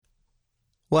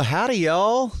Well, howdy,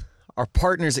 y'all. Our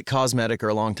partners at Cosmetic are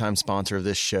a longtime sponsor of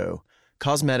this show.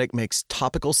 Cosmetic makes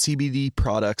topical CBD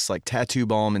products like Tattoo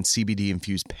Balm and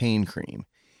CBD-infused pain cream.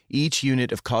 Each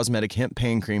unit of Cosmetic hemp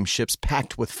pain cream ships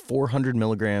packed with 400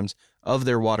 milligrams of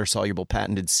their water-soluble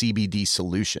patented CBD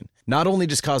solution. Not only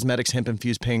does Cosmetic's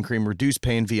hemp-infused pain cream reduce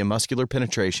pain via muscular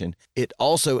penetration, it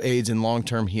also aids in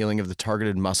long-term healing of the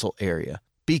targeted muscle area.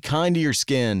 Be kind to your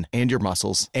skin and your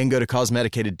muscles and go to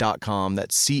causemedicated.com.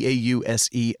 That's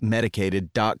C-A-U-S-E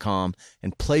medicated.com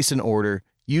and place an order.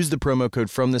 Use the promo code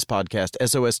from this podcast,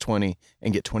 SOS20,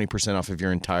 and get 20% off of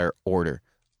your entire order.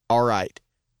 All right,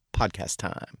 podcast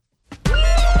time.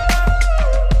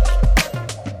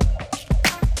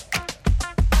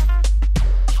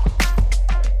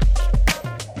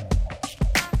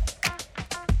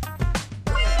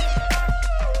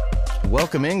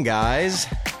 Welcome in, guys.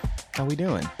 How we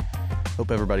doing?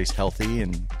 Hope everybody's healthy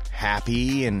and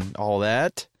happy and all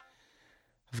that.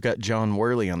 I've got John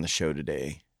Worley on the show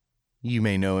today. You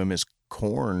may know him as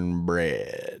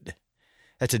Cornbread.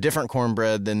 That's a different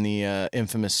Cornbread than the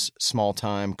infamous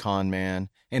small-time con man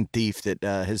and thief that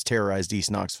has terrorized East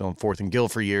Knoxville and 4th and Gill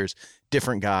for years.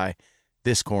 Different guy.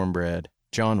 This Cornbread,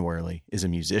 John Worley, is a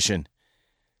musician.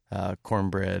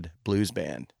 Cornbread Blues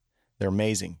Band. They're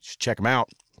amazing. You should check them out.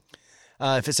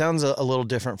 If it sounds a little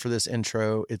different for this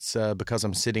intro, it's because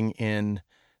I'm sitting in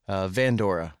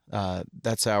Vandora.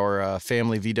 That's our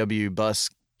family VW bus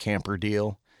camper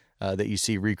deal that you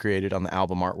see recreated on the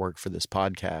album artwork for this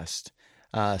podcast.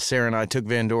 Sarah and I took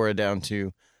Vandora down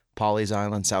to Pawleys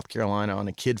Island, South Carolina on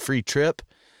a kid-free trip.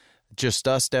 Just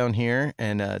us down here,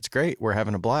 and it's great. We're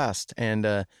having a blast.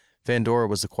 And Vandora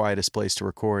was the quietest place to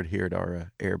record here at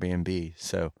our Airbnb,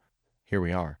 so here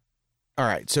we are. All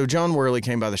right, so John Worley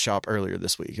came by the shop earlier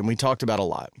this week, and we talked about a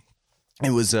lot.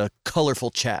 It was a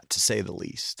colorful chat, to say the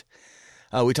least.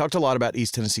 We talked a lot about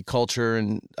East Tennessee culture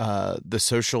and the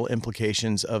social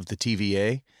implications of the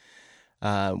TVA.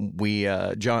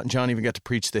 John even got to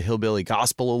preach the hillbilly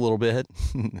gospel a little bit.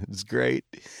 It was great.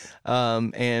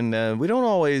 And we don't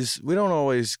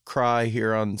always cry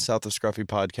here on South of Scruffy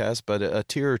podcast, but a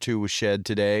tear or two was shed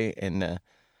today, and I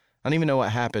don't even know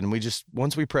what happened.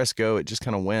 Once we pressed go, it just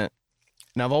kind of went.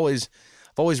 And I've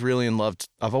always really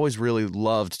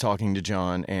loved talking to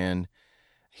John and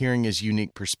hearing his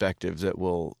unique perspectives that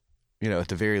will, at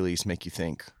the very least, make you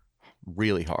think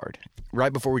really hard.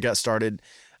 Right before we got started,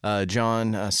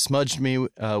 John smudged me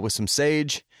with some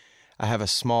sage. I have a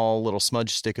small little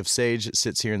smudge stick of sage that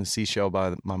sits here in the seashell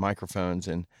by my microphones,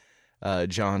 and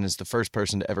John is the first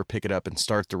person to ever pick it up and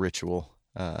start the ritual.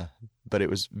 But it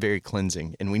was very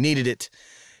cleansing, and we needed it.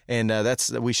 And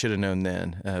we should have known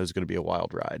then it was going to be a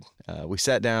wild ride. We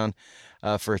sat down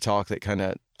for a talk that kind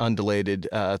of undulated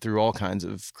through all kinds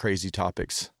of crazy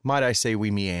topics. Might I say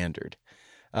we meandered.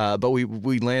 But we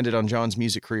landed on John's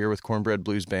music career with Cornbread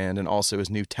Blues Band and also his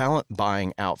new talent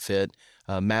buying outfit,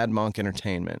 Mad Monk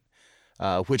Entertainment,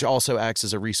 which also acts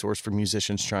as a resource for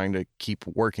musicians trying to keep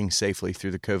working safely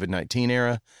through the COVID-19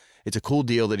 era. It's a cool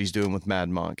deal that he's doing with Mad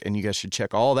Monk, and you guys should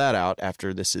check all that out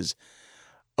after this is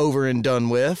over and done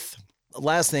with.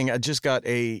 Last thing, I just got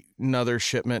another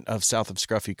shipment of South of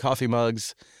Scruffy coffee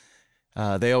mugs.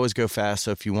 They always go fast,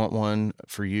 so if you want one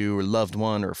for you or loved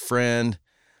one or a friend,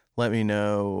 let me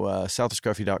know.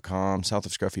 southofscruffy.com,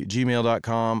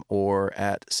 southofscruffy@gmail.com, or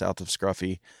at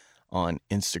southofscruffy on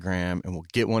Instagram, and we'll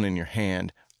get one in your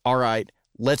hand. All right,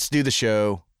 let's do the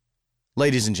show.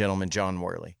 Ladies and gentlemen, John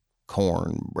Worley,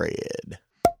 Cornbread.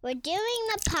 We're doing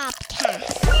the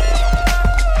podcast.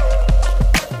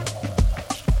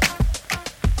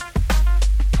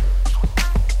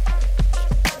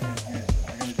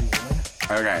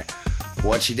 Okay,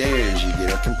 what you do is you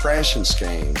get a compression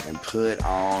scheme and put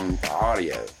on the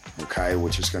audio, okay,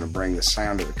 which is going to bring the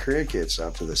sound of the crickets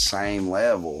up to the same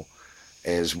level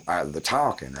as the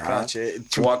talking, right? Gotcha.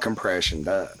 It's what compression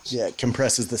does. Yeah, it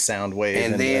compresses the sound wave.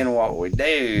 And then what we do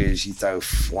is you throw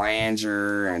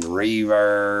flanger and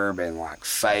reverb and like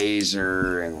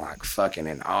phaser and like fucking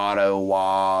an auto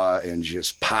wah and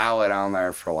just pile it on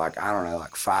there for like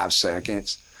 5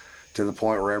 seconds. To the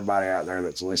point where everybody out there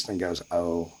that's listening goes,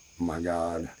 oh, my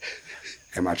God,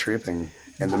 am I tripping?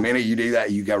 And the minute you do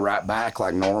that, you go right back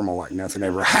like normal, like nothing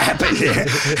ever happened.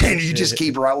 And you just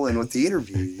keep rolling with the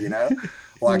interview,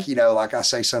 Like, like I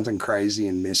say something crazy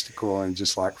and mystical and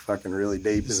just like fucking really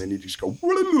deep, and then you just go with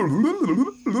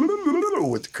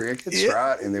the crickets,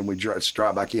 right? And then we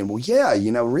drop back in. Well, yeah,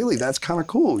 really, that's kind of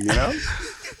cool,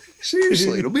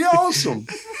 Seriously, it'll be awesome.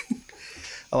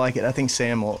 I like it. I think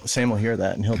Sam will hear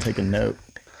that and he'll take a note.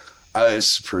 Oh,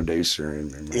 it's a producer in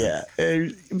me, man. Yeah.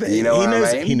 But You know he what I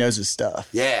knows mean? he knows his stuff.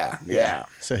 Yeah.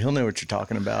 So he'll know what you're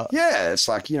talking about. Yeah, it's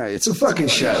like, it's a fucking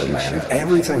show, man.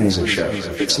 Everything is a show.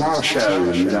 If it's not a show,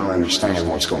 then you don't understand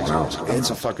what's going on.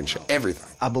 It's a fucking show. Everything.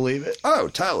 I believe it. Oh,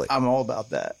 totally. I'm all about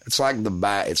that. It's like the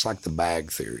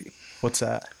bag theory. What's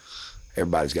that?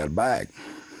 Everybody's got a bag.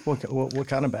 What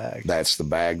kind of bag? That's the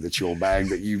bag that's your bag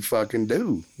that you fucking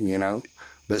do,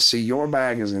 But see, your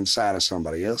bag is inside of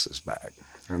somebody else's bag.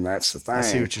 And that's the thing. I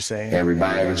see what you're saying. Every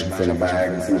bag is within a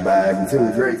bag, within a bag, within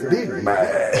a great big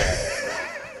bag.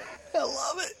 I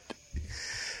love it.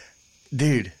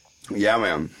 Dude, Yeah,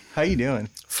 man. how you doing?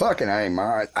 Fucking A,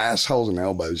 my assholes and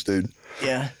elbows, dude.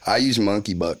 Yeah. I used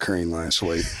monkey butt cream last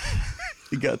week.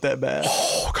 You got that bad?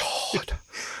 Oh, God.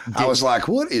 I was like,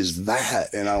 what is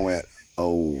that? And I went,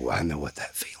 oh, I know what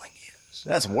that feeling is.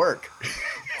 That's work.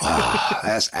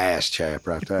 That's ass chap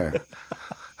right there.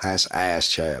 That's ass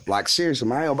chap. Like, seriously,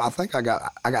 my elbow, I think I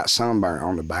got sunburn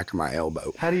on the back of my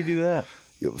elbow. How do you do that?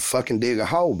 You fucking dig a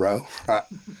hole, bro.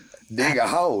 Dig a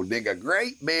hole. Dig a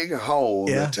great big hole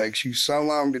that takes you so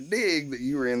long to dig that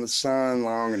you were in the sun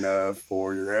long enough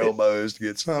for your elbows to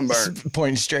get sunburned.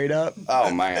 Pointing straight up?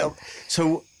 Oh, man.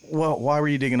 So, why were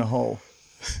you digging a hole?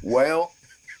 Well,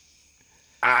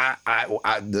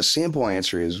 the simple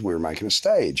answer is we're making a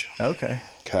stage. Okay.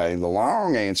 Okay. The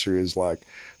long answer is like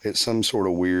it's some sort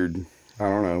of weird, I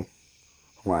don't know,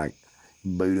 like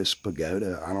Buddhist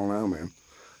pagoda. I don't know, man.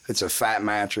 It's a fat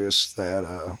mattress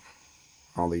that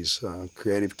all these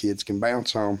creative kids can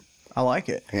bounce on. I like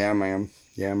it. Yeah, man.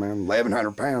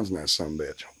 1,100 pounds in that son of a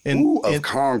bitch. Of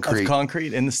Concrete. Of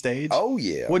concrete in the stage? Oh,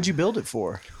 yeah. What'd you build it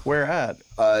for? Where at?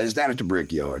 It's down at the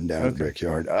Brickyard.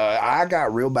 I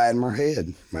got real bad in my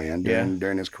head, man,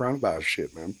 during this coronavirus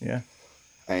shit, man. Yeah.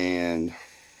 And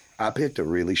I picked a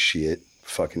really shit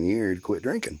fucking year to quit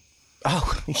drinking.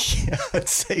 Oh, yeah, I'd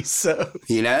say so.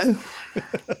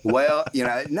 Well,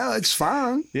 no, it's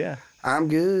fine. Yeah. I'm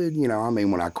good.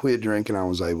 When I quit drinking, I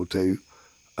was able to,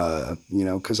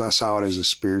 because I saw it as a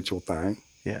spiritual thing.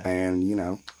 Yeah.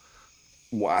 And,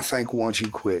 I think once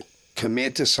you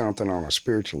commit to something on a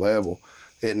spiritual level,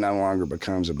 it no longer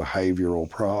becomes a behavioral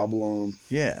problem.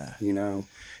 Yeah. You know?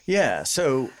 Yeah.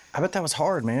 So I bet that was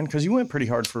hard, man, because you went pretty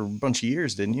hard for a bunch of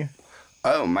years, didn't you?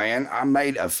 Oh, man, I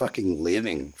made a fucking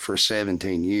living for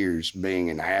 17 years being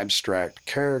an abstract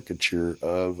caricature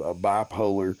of a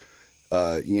bipolar,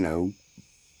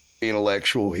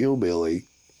 intellectual hillbilly,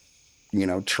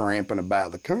 tramping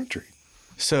about the country.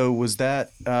 So was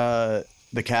that the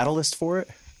catalyst for it?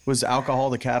 Was alcohol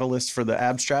the catalyst for the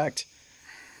abstract?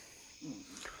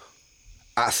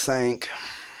 I think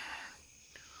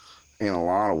in a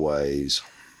lot of ways,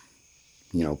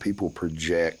 people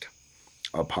project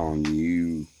upon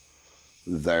you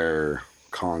their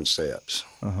concepts.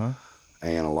 Uh-huh.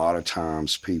 And a lot of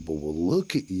times people will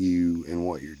look at you and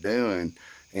what you're doing,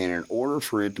 and in order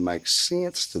for it to make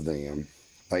sense to them,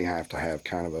 they have to have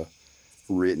kind of a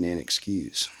written in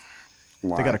excuse. They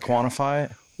got to quantify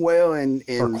it? Well, and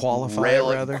or qualify it,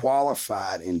 rather?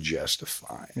 Qualify it and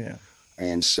justify it. Yeah.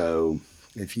 And so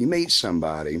if you meet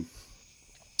somebody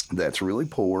that's really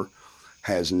poor,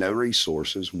 has no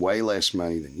resources, way less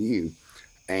money than you,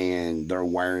 and they're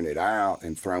wearing it out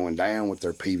and throwing down with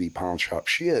their PV pawn shop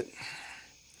shit,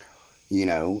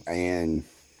 and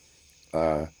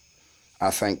I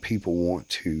think people want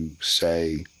to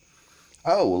say,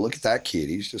 oh, well, look at that kid.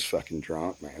 He's just fucking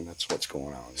drunk, man. That's what's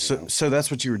going on. So that's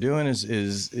what you were doing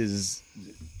is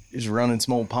running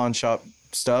some old pawn shop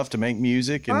stuff to make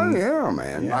music? And, oh, yeah,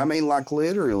 man. Yeah. I mean, like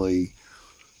literally,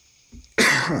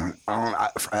 out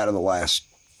of the last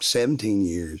 17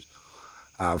 years,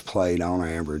 I've played on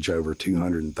average over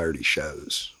 230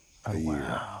 shows a year.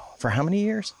 Wow. For how many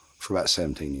years? For about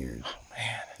 17 years. Oh,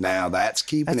 man. Now, that's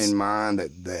keeping in mind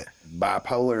that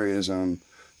bipolarism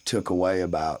took away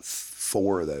about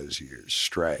 4 of those years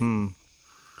straight,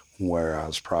 where I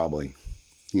was probably,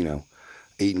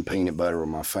 eating peanut butter with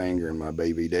my finger and my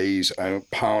BVDs,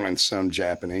 pawning some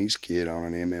Japanese kid on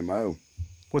an MMO.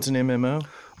 What's an MMO?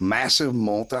 Massive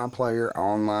multiplayer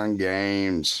online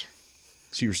games.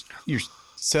 So you're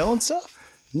selling stuff?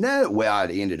 No, well,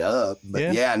 I'd ended up, but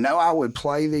I would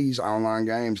play these online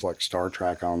games like Star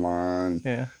Trek Online,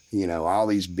 all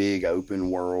these big open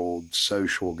world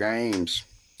social games,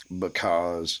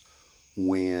 because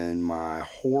when my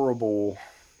horrible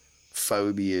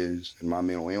phobias and my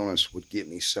mental illness would get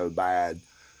me so bad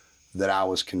that I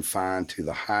was confined to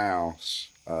the house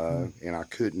and I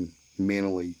couldn't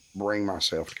mentally bring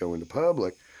myself to go into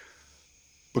public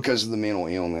because of the mental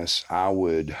illness, I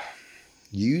would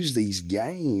use these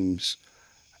games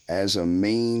as a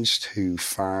means to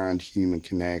find human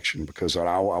connection, because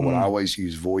I would always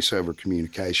use voice over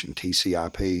communication,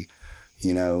 TCP,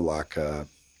 like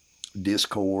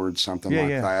Discord, something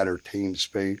that, or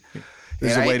TeamSpeak.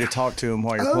 There's a way to talk to them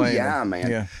while you're playing. Yeah, man.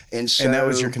 Yeah. And that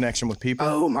was your connection with people?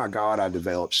 Oh, my God. I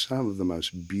developed some of the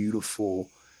most beautiful,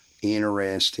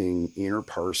 interesting,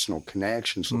 interpersonal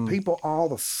connections with people all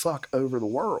the fuck over the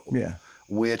world. Yeah.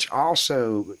 Which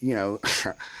also,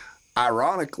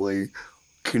 ironically,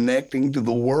 connecting to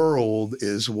the world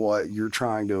is what you're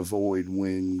trying to avoid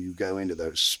when you go into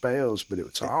those spells. But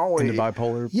it's always... Into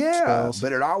bipolar spells?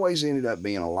 But it always ended up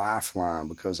being a lifeline,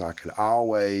 because I could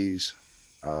always...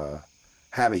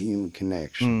 have a human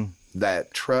connection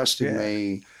that trusted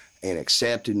me and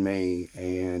accepted me,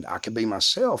 and I could be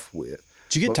myself with.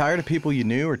 Did you get tired of people you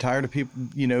knew, or tired of people,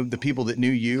 the people that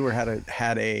knew you or had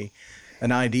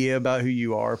an idea about who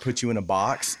you are, put you in a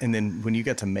box? And then when you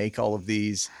got to make all of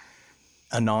these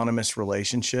anonymous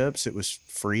relationships, it was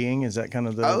freeing? Is that kind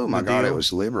of the Oh, my God, deal? it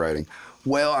was liberating.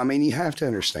 Well, I mean, you have to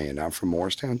understand, I'm from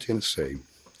Morristown, Tennessee,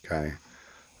 okay?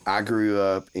 I grew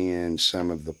up in some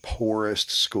of the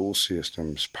poorest school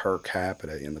systems per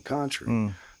capita in the country,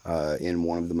 in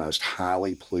one of the most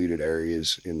highly polluted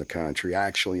areas in the country,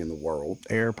 actually in the world.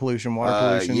 Air pollution,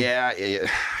 water pollution?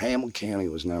 Hamilton County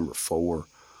was number 4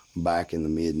 back in the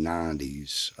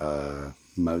mid-'90s,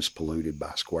 most polluted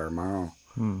by square mile.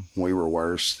 We were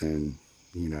worse than,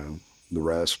 the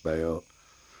Rust Belt.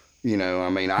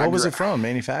 What was it from,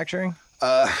 manufacturing?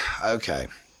 Okay.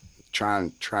 Try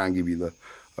and give you the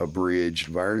abridged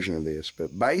version of this,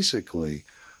 but basically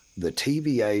the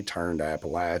TVA turned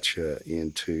Appalachia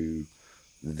into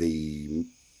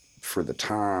for the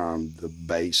time, the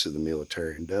base of the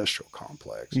military industrial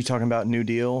complex. You talking about New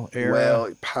Deal era?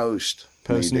 Well, post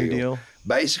New Deal.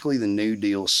 Basically, the New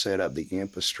Deal set up the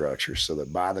infrastructure so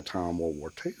that by the time World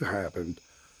War II happened,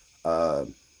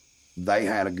 they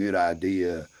had a good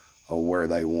idea of where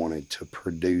they wanted to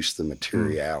produce the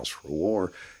materials for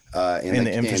war. And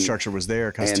the infrastructure was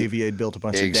there because TVA had built a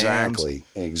bunch of dams.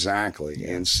 Exactly.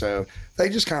 Yeah. And so they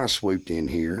just kind of swooped in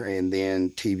here, and then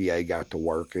TVA got to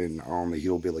working on the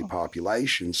hillbilly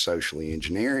population, socially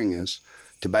engineering us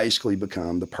to basically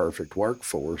become the perfect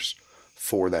workforce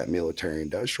for that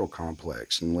military-industrial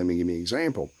complex. And let me give you an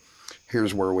example.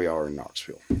 Here's where we are in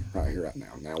Knoxville, right here, right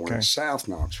now. Now, we're in South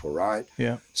Knoxville, right?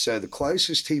 Yeah. So the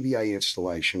closest TVA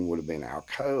installation would have been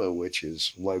Alcoa, which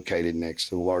is located next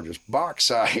to the largest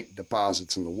bauxite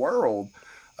deposits in the world,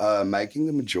 making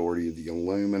the majority of the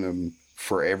aluminum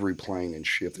for every plane and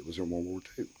ship that was in World War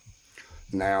II.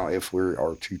 Now, if we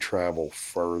are to travel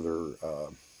further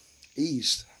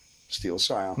east, still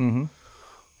south,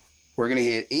 we're going to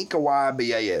hit Inca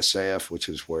BASF, which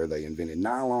is where they invented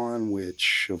nylon,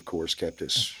 which, of course, kept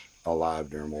us alive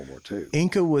during World War II.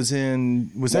 Inca was that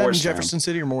in Jefferson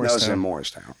City or Morristown? That was in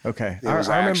Morristown. Okay.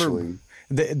 I remember.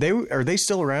 Are they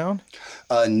still around?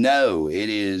 No, it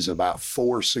is about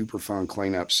 4 Superfund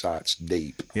cleanup sites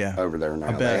deep over there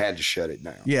now. They had to shut it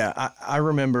down. Yeah, I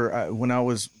remember when I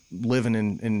was living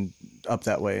in up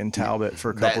that way in Talbot for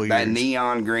a couple of years. That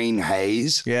neon green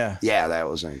haze. Yeah. Yeah, that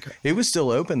was Inca. It was still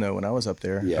open, though, when I was up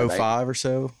there. Yeah, 05 or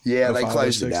so? Yeah, they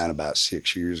closed it down about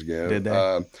 6 years ago. Did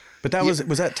they? But that was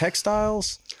that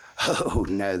textiles? Oh,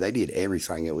 no, they did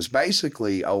everything. It was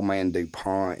basically Old Man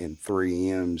DuPont and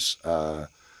 3M's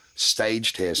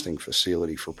stage testing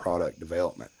facility for product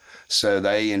development. So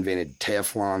they invented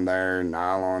Teflon there,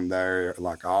 nylon there,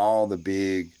 like all the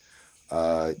big,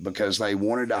 because they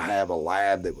wanted to have a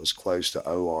lab that was close to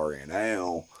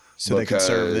ORNL. So they could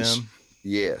serve them?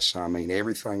 Yes. I mean,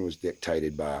 everything was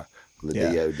dictated by the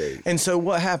DOD. And so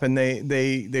what happened?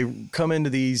 They come into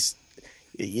these,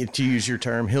 to use your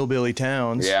term, hillbilly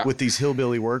towns with these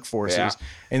hillbilly workforces,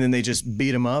 and then they just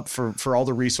beat them up for all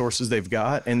the resources they've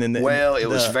got, and then it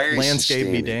was very landscape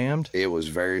systemic. be damned. It was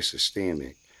very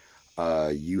systemic.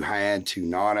 You had to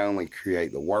not only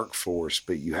create the workforce,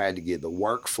 but you had to get the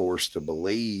workforce to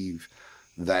believe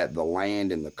that the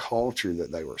land and the culture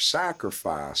that they were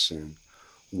sacrificing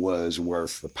was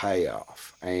worth the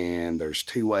payoff. And there's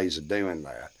 2 ways of doing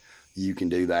that. You can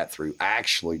do that through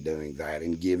actually doing that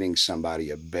and giving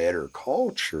somebody a better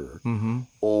culture,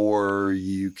 or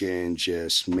you can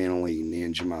just mentally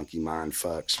ninja monkey mind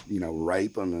fucks,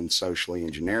 rape them and socially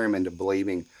engineer them into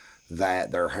believing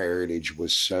that their heritage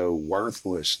was so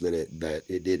worthless that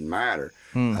it didn't matter.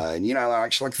 And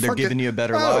like they're giving you a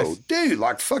better life. Oh, dude,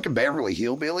 like fucking Beverly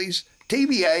Hillbillies.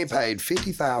 TVA paid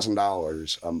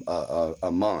 $50,000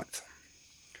 a month,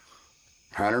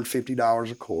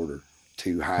 $150 a quarter.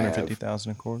 To have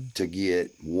 $150,000 a quarter to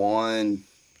get one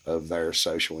of their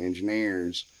social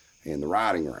engineers in the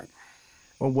writing room.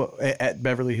 Well, what, at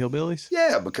Beverly Hillbillies?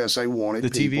 Yeah, because they wanted The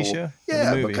people, TV show? Or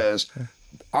Yeah, the movie? because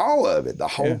all of it, the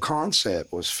whole Yeah.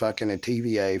 concept was fucking a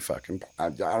TVA fucking. I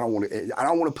don't want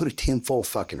to put a tinfoil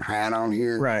fucking hat on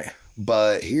here, Right.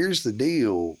 But here's the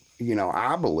deal. You know,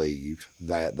 I believe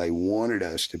that they wanted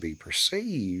us to be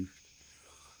perceived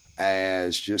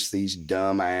as just these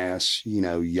dumbass, you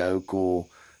know, yokel,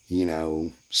 you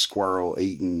know, squirrel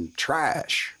eating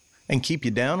trash. And keep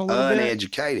you down a little bit?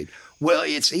 Uneducated. Well,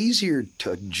 it's easier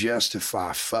to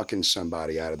justify fucking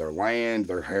somebody out of their land,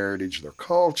 their heritage, their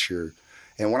culture.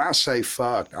 And when I say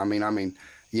fucked, I mean,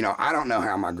 you know, I don't know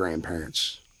how my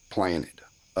grandparents planted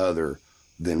other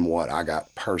than what I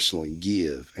got personally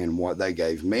give. And what they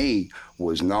gave me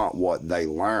was not what they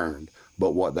learned,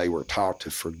 but what they were taught to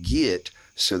forget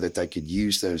so that they could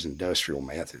use those industrial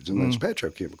methods and those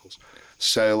petrochemicals.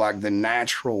 So like the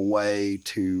natural way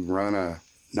to run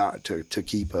to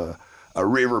keep a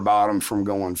river bottom from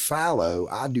going fallow,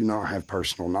 I do not have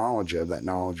personal knowledge of. That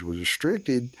knowledge was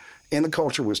restricted and the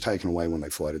culture was taken away when they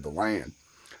flooded the land.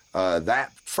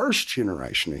 That first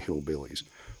generation of hillbillies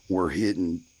were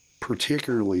hitting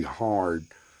particularly hard.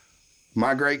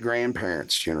 My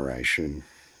great-grandparents' generation,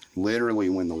 literally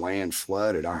when the land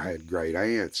flooded, I had great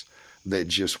aunts that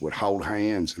just would hold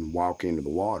hands and walk into the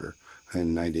water,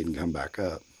 and they didn't come back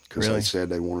up because Really? they said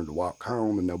they wanted to walk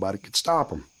home and nobody could stop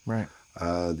them. Right.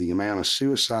 The amount of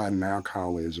suicide and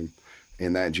alcoholism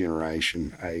in that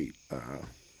generation ate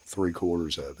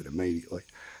 3/4 of it immediately.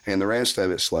 And the rest of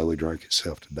it slowly drank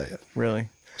itself to death. Really?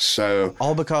 So,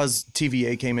 All because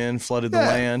TVA came in, flooded the Yeah.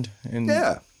 land, and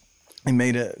yeah.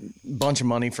 made a bunch of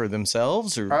money for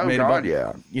themselves, or Oh, made God,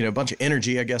 a bunch of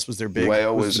energy. I guess was their big.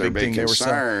 was the their big thing they were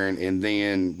selling. concern. And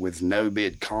then with no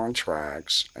bid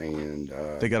contracts and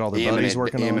They got all their buddies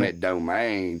working on it. eminent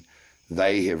domain,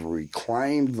 they have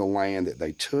reclaimed the land that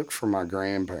they took from my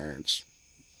grandparents,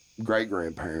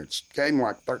 great-grandparents, gave them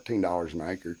like $13 an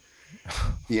acre.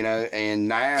 You know, and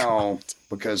now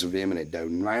because of eminent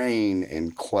domain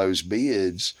and closed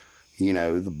bids, you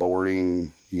know, the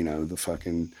boarding, you know,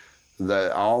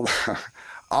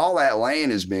 all that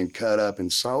land has been cut up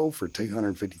and sold for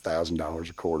 $250,000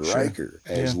 a quarter Sure. acre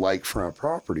as lakefront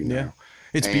property now. Yeah.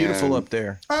 It's beautiful And- up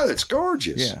there. Oh, it's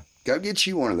gorgeous. Yeah. Go get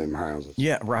you one of them houses.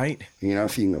 Yeah. Right. You know,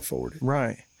 if you can afford it.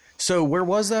 Right. So where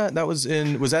was that? Was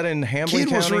that in Hamblin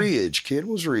County? Kiddles Ridge.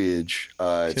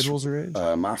 Kiddles Ridge.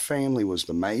 My family was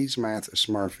the Mays Mathis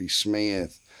Murphy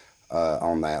Smith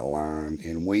on that line,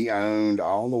 and we owned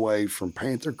all the way from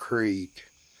Panther Creek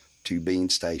to Bean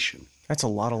Station. That's a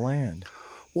lot of land.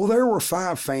 Well, there were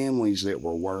 5 families that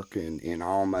were working in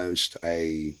almost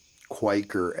a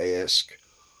Quaker-esque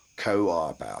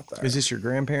co-op out there. Is this your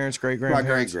grandparents, my great-grandparents?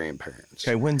 great-grandparents?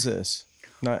 Okay, when's this?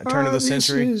 Not turn of the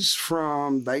century? This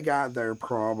is they got there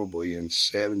probably in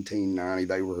 1790.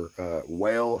 They were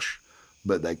Welsh,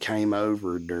 but they came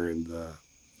over during the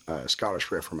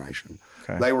Scottish Reformation.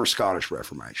 Okay. They were Scottish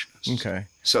Reformationists. Okay.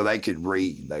 So they could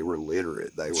read. They were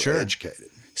literate. They were Sure. educated.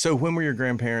 So when were your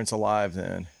grandparents alive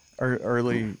then?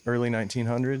 Early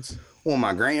 1900s? Well,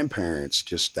 my grandparents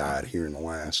just died here in the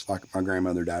last, like my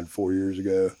grandmother died 4 years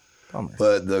ago. Bummer.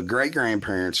 But the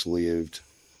great-grandparents lived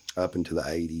up into the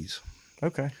 80s.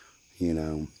 Okay. You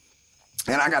know.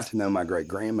 And I got to know my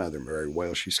great-grandmother very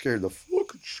well. She scared the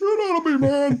fucking shit out of me,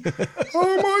 man.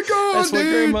 Oh, my God, That's what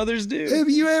dude. grandmothers do. Have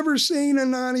you ever seen a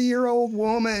 90-year-old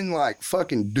woman, like,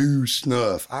 fucking do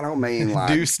snuff? I don't mean, like...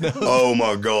 Do snuff? Oh,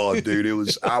 my God, dude.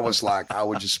 I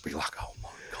would just be like, oh, my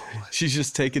God. She's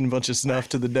just taking a bunch of snuff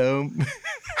to the dome.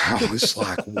 I was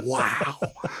like, wow.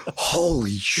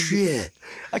 Holy shit.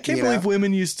 I can't You believe know?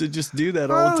 women used to just do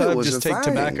that all Oh, the it time. was Just a take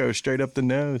thing. tobacco straight up the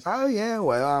nose. Oh, yeah.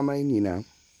 Well, I mean, you know,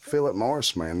 Philip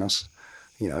Morris, man, that's...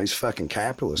 You know, these fucking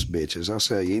capitalist bitches. I'll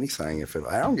sell you anything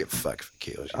I don't give a fuck if it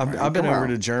kills you. man. I've been Come over on.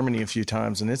 to Germany a few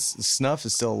times, and snuff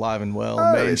is still alive and well,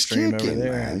 Oh, it's mainstream over kicking,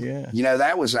 there. man. Yeah. You know,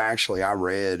 that was actually, I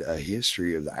read a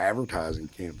history of the advertising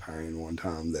campaign one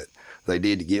time that they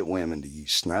did to get women to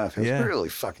use snuff. It was Yeah. really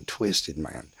fucking twisted,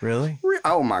 man. Really?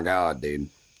 Oh, my God, dude.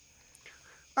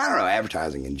 I don't know.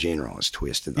 Advertising in general is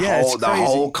twisted. The, Yeah, it's the crazy.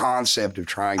 whole concept of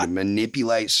trying to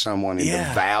manipulate someone into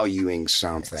Yeah. valuing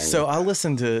something. So I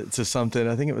listened to something,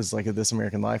 I think it was like a This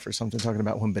American Life or something, talking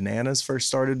about when bananas first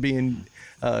started being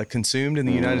consumed in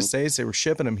the United States. They were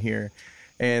shipping them here,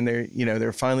 and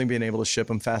they're finally being able to ship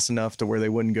them fast enough to where they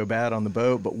wouldn't go bad on the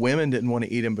boat. But women didn't want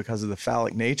to eat them because of the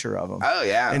phallic nature of them. Oh,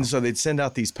 yeah. And so they'd send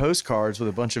out these postcards with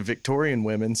a bunch of Victorian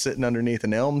women sitting underneath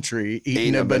an elm tree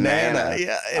eating a banana.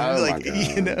 Yeah, and Oh, like my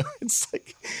God. you know,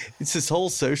 it's this whole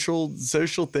social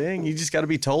thing. You just got to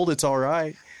be told it's all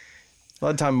right. A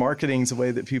lot of time, marketing's the way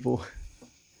that people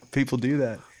people do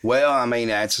that? Well, I mean,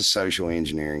 that's a social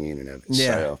engineering in and of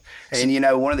itself. Yeah. And, you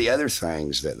know, one of the other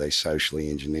things that they socially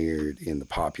engineered in the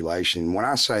population, when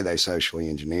I say they socially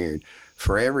engineered,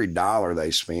 for every $1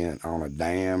 they spent on a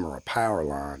dam or a power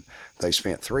line, they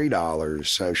spent $3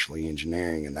 socially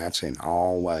engineering, and that's in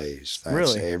all ways. That's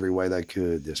really? Every way they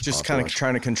could. Just kind of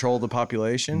trying to control the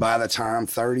population? By the time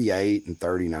 38 and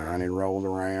 39 had rolled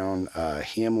around,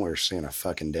 Himmler sent a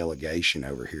fucking delegation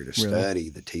over here to study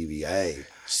the TVA.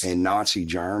 And Nazi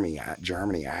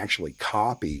Germany actually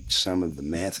copied some of the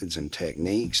methods and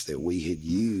techniques that we had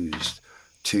used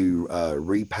to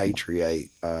repatriate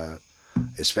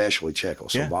especially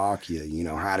Czechoslovakia, you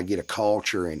know, how to get a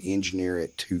culture and engineer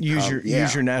it to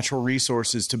use your natural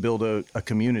resources to build a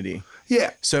community.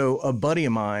 Yeah. So a buddy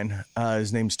of mine,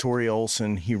 his name's Tori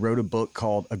Olson, he wrote a book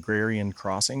called Agrarian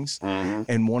Crossings. Mm-hmm.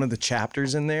 And one of the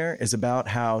chapters in there is about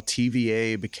how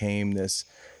TVA became this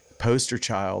poster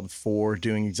child for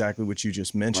doing exactly what you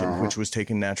just mentioned, which was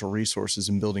taking natural resources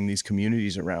and building these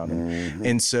communities around them. Mm-hmm.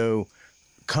 And so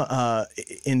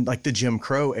in like the Jim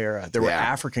Crow era, there were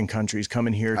African countries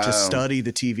coming here to study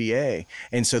the TVA.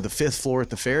 And so the 5th floor at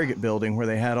the Farragut building, where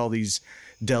they had all these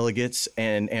delegates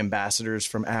and ambassadors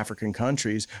from African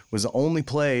countries, was the only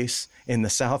place in the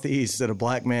Southeast that a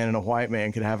black man and a white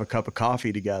man could have a cup of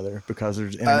coffee together, because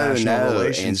there's international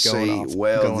relations going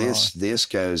on. This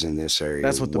goes in this area.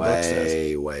 That's what the book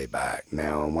says. Way back.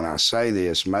 Now, when I say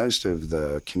this, most of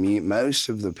the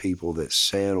people that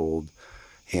settled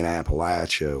in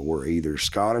Appalachia were either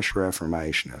Scottish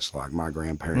Reformationists, like my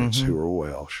grandparents, who were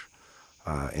Welsh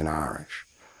and Irish.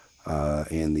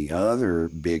 And the other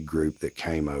big group that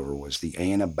came over was the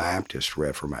Anabaptist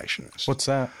Reformationists. What's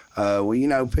that? Well, you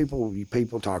know,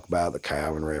 people talk about the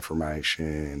Calvin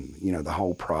Reformation, you know, the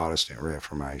whole Protestant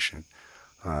Reformation.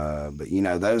 But, you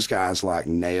know, those guys like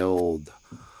nailed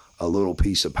a little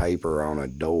piece of paper on a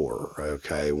door,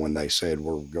 okay, when they said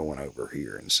we're going over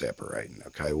here and separating,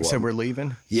 okay. Said we're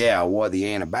leaving? Yeah, what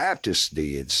the Anabaptists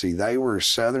did, see, they were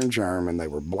Southern German, they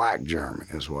were Black German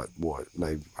is what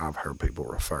I've heard people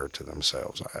refer to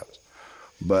themselves as.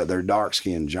 But they're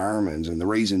dark-skinned Germans, and the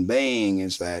reason being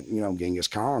is that, you know, Genghis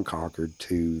Khan conquered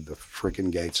to the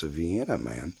freaking gates of Vienna,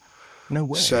 man. No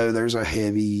way. So there's a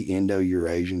heavy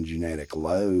Indo-Eurasian genetic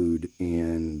load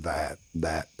in that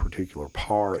particular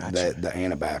part that the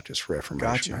Anabaptist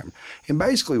Reformation happened. And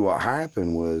basically what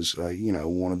happened was, you know,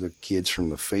 one of the kids from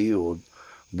the field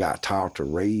got taught to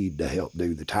read to help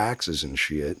do the taxes and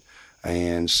shit,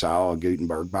 and saw a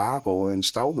Gutenberg Bible and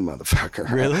stole the motherfucker.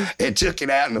 Really? And took it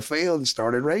out in the field and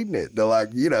started reading it. They're like,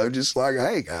 you know, just like,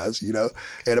 hey, guys, you know.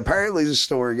 And apparently the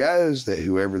story goes that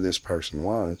whoever this person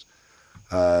was,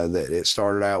 that it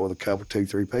started out with a couple,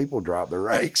 2-3 people dropped their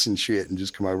rakes and shit and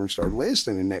just come over and started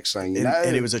listening. And next thing you know.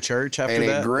 And it was a church after that?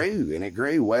 And it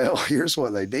grew. Well, here's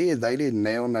what they did. They didn't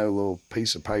nail no little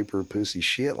piece of paper, pussy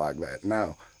shit like that.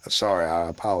 No. Sorry, I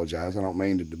apologize. I don't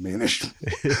mean to diminish.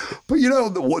 But, you know,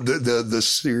 the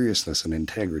seriousness and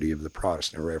integrity of the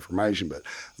Protestant Reformation. But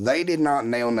they did not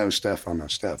nail no stuff on no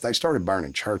stuff. They started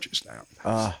burning churches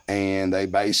down. And they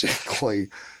basically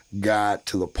got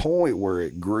to the point where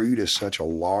it grew to such a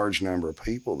large number of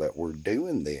people that were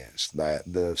doing this,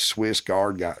 that the Swiss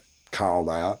Guard got called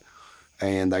out,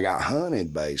 and they got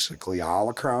hunted basically all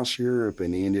across Europe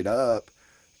and ended up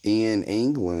in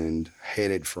England,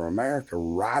 headed for America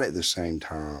right at the same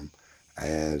time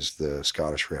as the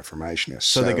Scottish Reformationists.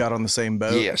 So they got on the same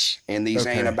boat? Yes. And these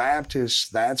Anabaptists,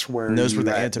 that's where... And those were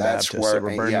the Anabaptists that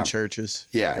were burning churches?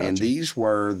 Yeah, and these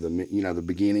were the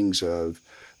beginnings of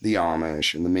the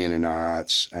Amish and the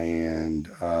Mennonites and,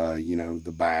 you know,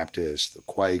 the Baptists, the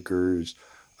Quakers,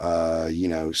 you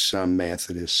know, some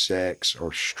Methodist sects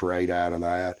are straight out of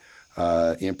that.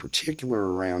 In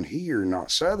particular around here,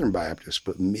 not Southern Baptists,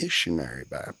 but Missionary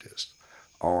Baptists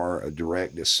are a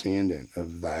direct descendant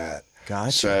of that.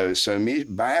 Gotcha. So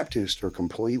Baptists are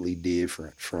completely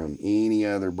different from any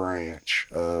other branch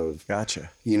of.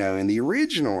 Gotcha. You know, and the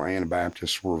original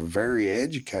Anabaptists were very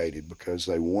educated because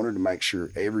they wanted to make sure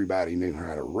everybody knew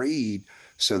how to read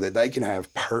so that they can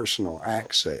have personal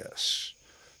access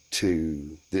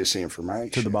to this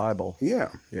information. To the Bible. Yeah.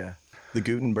 Yeah. The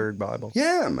Gutenberg Bible.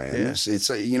 Yeah, man. Yeah. It's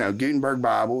you know, Gutenberg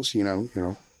Bibles, you know,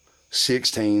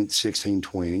 1620s,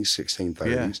 1630s.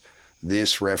 Yeah.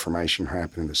 This Reformation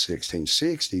happened in the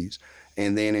 1660s.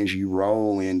 And then as you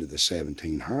roll into the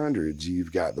 1700s,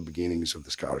 you've got the beginnings of the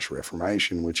Scottish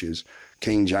Reformation, which is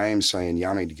King James saying,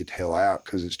 y'all need to get the hell out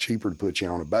because it's cheaper to put you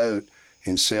on a boat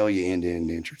and sell you into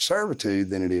indentured servitude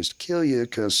than it is to kill you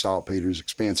because saltpeter's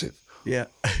expensive. Yeah.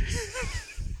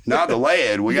 Not the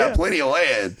lead. We got plenty of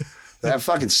lead. That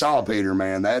fucking saltpeter,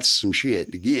 man, that's some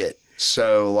shit to get.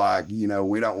 So, like, you know,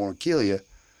 we don't want to kill you,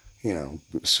 you know,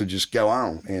 so just go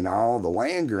on. And all the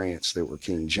land grants that were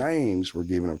King James were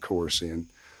given, of course, in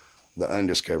the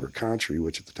undiscovered country,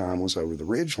 which at the time was over the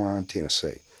ridgeline,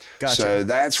 Tennessee. Gotcha. So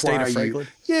that's State why of Franklin?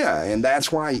 yeah, and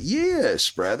that's why, yes,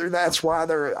 brother, that's why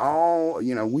they're all,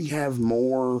 you know, we have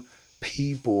more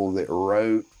people that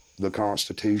wrote the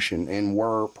Constitution and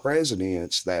were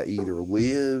presidents that either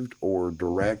lived or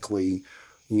directly,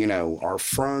 you know, are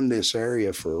from this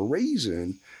area for a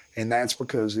reason. And that's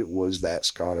because it was that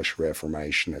Scottish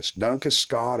Reformationist. Duncan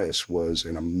Scotus was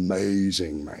an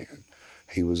amazing man.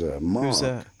 He was a monk. Who's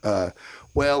that?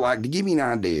 Well, like, to give you an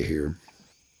idea here,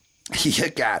 you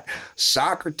got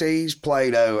Socrates,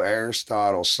 Plato,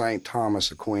 Aristotle, St.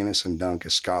 Thomas Aquinas, and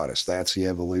Duncan Scotus. That's the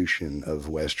evolution of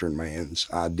Western man's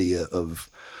idea of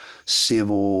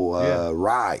civil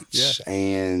rights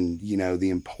and, you know,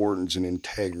 the importance and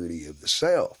integrity of the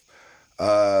self.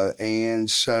 And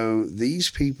so these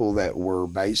people that were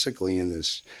basically in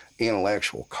this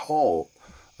intellectual cult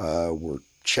were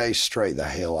chased straight the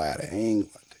hell out of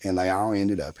England, and they all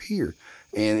ended up here.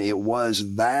 And it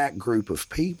was that group of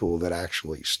people that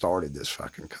actually started this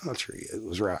fucking country. It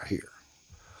was right here.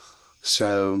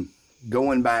 So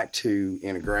going back to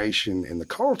integration and the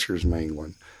cultures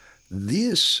mingling,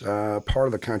 this part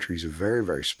of the country is very,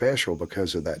 very special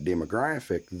because of that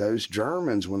demographic. Those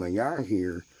Germans, when they got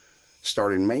here,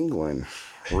 started mingling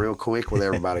real quick with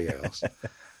everybody else.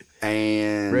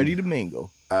 And Ready to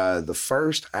mingle. the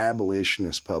first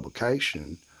abolitionist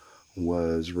publication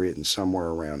was written somewhere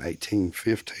around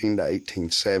 1815 to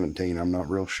 1817. I'm not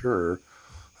real sure.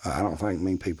 I don't think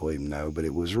many people even know, but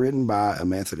it was written by a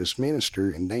Methodist minister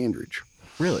in Dandridge.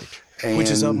 Really? And, Which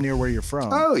is up near where you're from.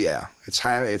 Oh, yeah. It's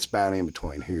about in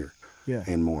between here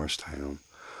and Morristown.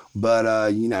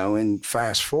 But, you know, and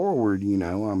fast forward, you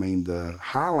know, I mean, the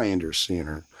Highlander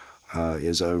Center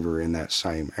is over in that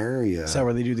same area. Is that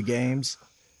where they do the games?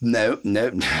 No.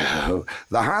 The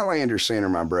Highlander Center,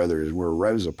 my brother, is where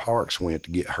Rosa Parks went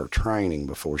to get her training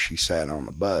before she sat on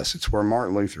the bus. It's where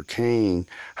Martin Luther King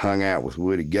hung out with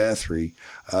Woody Guthrie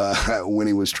when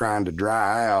he was trying to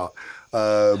dry out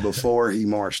before he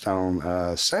marched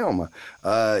on Selma.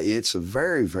 It's a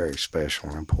very, very special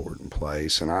and important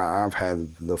place, and I've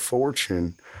had the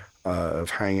fortune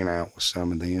of hanging out with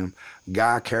some of them.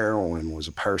 Guy Carolyn was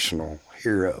a personal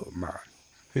hero of mine.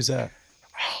 Who's that?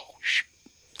 Oh, shit.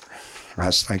 I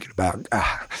was thinking about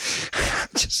Guy.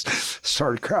 Just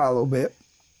started to cry a little bit.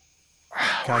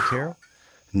 Guy Carroll?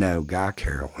 No, Guy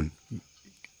Carolyn.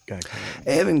 Guy Carroll.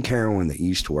 Evan Carolyn that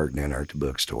used to work down there at the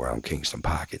bookstore on Kingston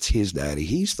Pike. It's his daddy.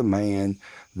 He's the man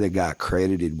that got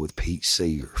credited with Pete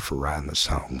Seeger for writing the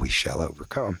song We Shall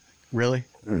Overcome. Really?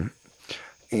 Mm-hmm.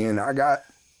 And I got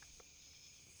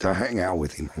to hang out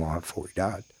with him a lot before he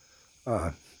died.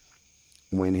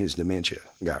 When his dementia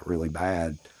got really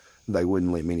bad, they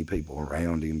wouldn't let many people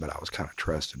around him, but I was kind of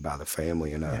trusted by the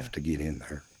family enough to get in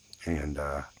there, and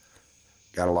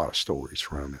got a lot of stories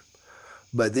from him.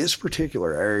 But this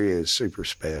particular area is super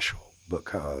special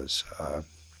because,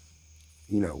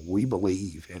 you know, we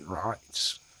believe in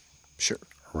rights. Sure.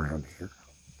 Around here.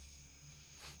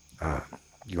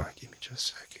 You want to give me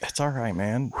just a second? That's all right,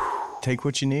 man. Take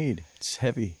what you need. It's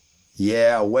heavy.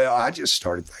 Yeah, well, I just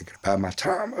started thinking about my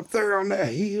time up there on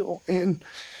that hill, and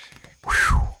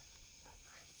whew,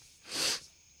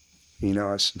 you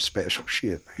know, it's some special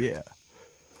shit, man. Yeah.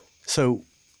 So,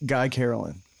 Guy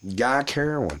Carolyn. Guy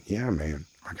Carolyn, yeah, man.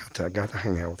 I got to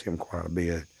hang out with him quite a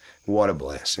bit. What a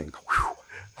blessing. Whew.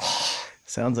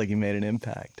 Sounds like he made an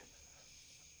impact.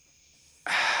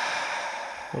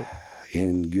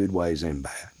 In good ways and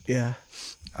bad. Yeah.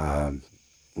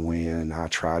 When I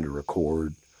tried to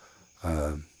record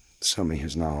some of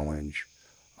his knowledge,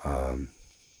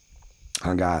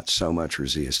 I got so much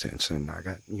resistance, and I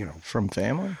got, you know. From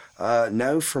family?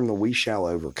 No, from the We Shall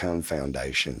Overcome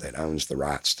Foundation that owns the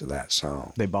rights to that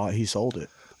song. He sold it.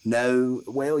 No,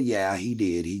 well, yeah, he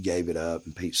did. He gave it up,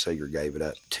 and Pete Seeger gave it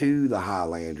up to the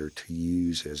Highlander to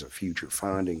use as a future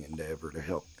funding endeavor to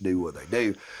help do what they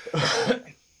do.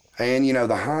 And, you know,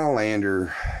 the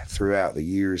Highlander throughout the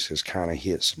years has kind of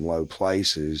hit some low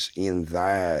places in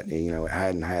that, you know, it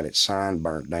hadn't had its sign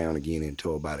burnt down again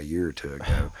until about a year or two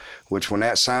ago, which when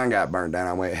that sign got burnt down,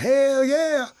 I went, hell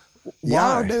yeah,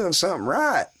 y'all doing something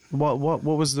right. What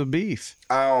was the beef?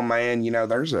 Oh, man, you know,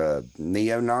 there's a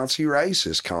neo-Nazi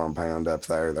racist compound up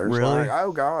there. There's really?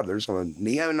 There's a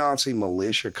neo-Nazi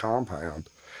militia compound.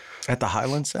 At the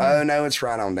Highland Center? Oh, no, it's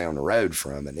right on down the road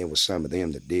from it. It was some of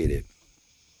them that did it.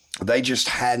 They just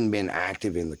hadn't been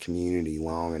active in the community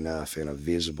long enough in a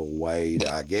visible way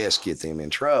to, I guess, get them in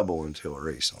trouble until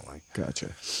recently. Gotcha.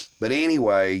 But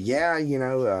anyway, yeah, you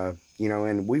know, you know,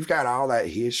 and we've got all that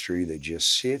history that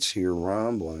just sits here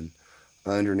rumbling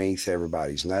underneath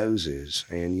everybody's noses.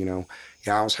 And, you know,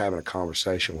 I was having a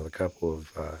conversation with a couple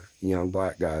of young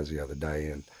black guys the other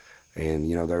day, and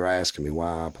you know, they were asking me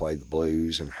why I played the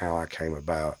blues and how I came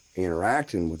about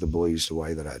interacting with the blues the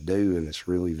way that I do in this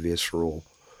really visceral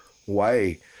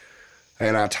way.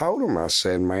 And I told them, I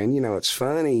said, man, you know, it's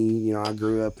funny, you know, I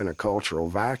grew up in a cultural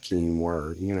vacuum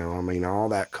where, you know, I mean, all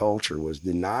that culture was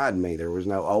denied me. There was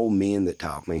no old men that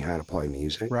taught me how to play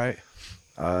music. Right.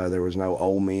 There was no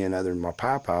old men other than my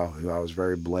papa, who I was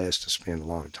very blessed to spend a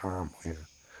lot of time with,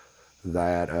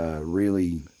 that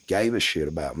really gave a shit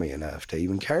about me enough to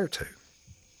even care to.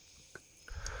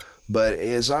 But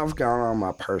as I've gone on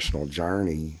my personal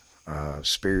journey,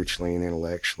 spiritually and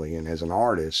intellectually, and as an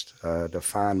artist, to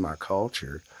find my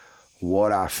culture,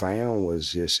 what I found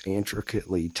was this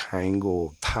intricately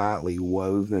tangled, tightly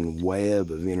woven web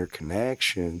of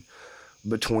interconnection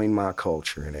between my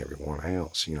culture and everyone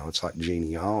else. You know, it's like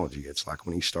genealogy. It's like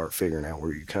when you start figuring out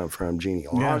where you come from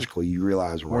genealogically, you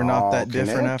realize we're not all that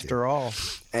different connected. after all.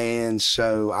 And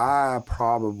so I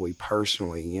probably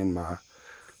personally, in my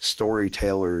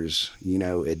storyteller's, you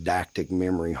know, didactic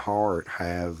memory heart,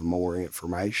 have more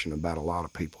information about a lot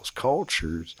of people's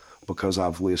cultures because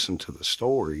I've listened to the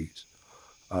stories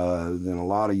than a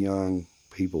lot of young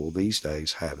people these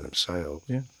days have themselves.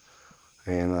 Yeah.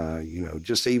 And, you know,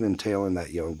 just even telling that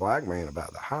young black man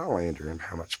about the Highlander and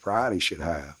how much pride he should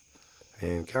have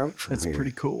and coming from That's here.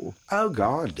 pretty cool. Oh,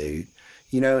 God, dude.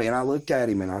 You know, and I looked at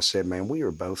him and I said, man, we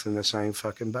are both in the same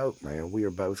fucking boat, man. We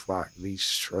are both like these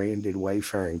stranded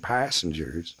wayfaring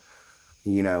passengers,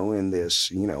 you know, in this,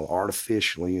 you know,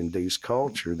 artificially induced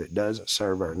culture that doesn't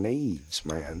serve our needs,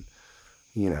 man.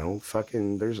 You know,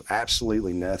 fucking, there's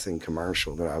absolutely nothing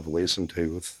commercial that I've listened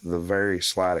to, with the very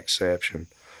slight exception,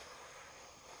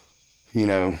 you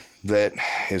know, that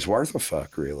is worth a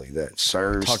fuck, really, that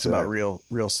serves. Talks about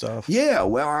real stuff. Yeah,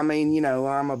 well, I mean, you know,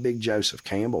 I'm a big Joseph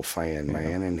Campbell fan,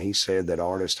 man, and he said that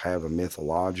artists have a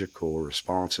mythological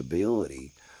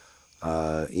responsibility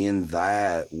in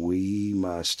that we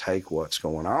must take what's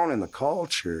going on in the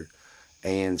culture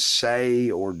and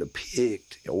say or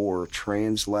depict or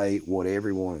translate what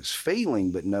everyone is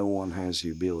feeling, but no one has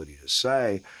the ability to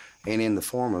say. And in the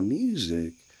form of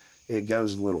music, it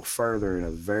goes a little further in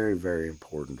a very, very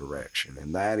important direction.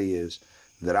 And that is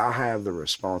that I have the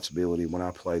responsibility when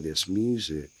I play this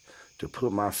music to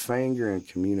put my finger and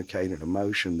communicate an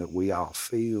emotion that we all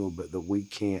feel, but that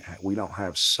we don't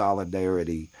have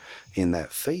solidarity in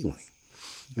that feeling.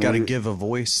 Got to give a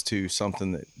voice to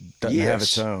something that doesn't have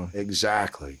its own.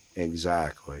 Exactly.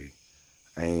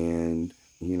 And,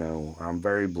 you know, I'm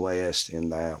very blessed in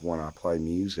that when I play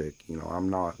music, you know, I'm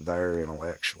not there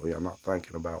intellectually. I'm not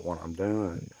thinking about what I'm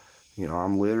doing. You know,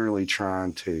 I'm literally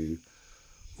trying to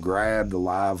grab the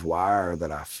live wire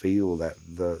that I feel, that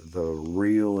the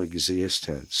real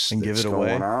existence and that's give it away.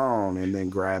 Going on, and then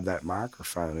grab that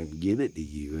microphone and give it to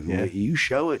you and let you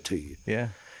show it to you. Yeah.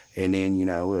 And then, you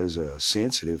know, as a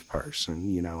sensitive person,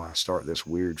 you know, I start this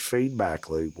weird feedback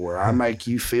loop where I make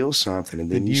you feel something, and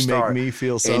then you start, make me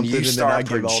feel something, and you start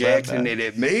then I projecting it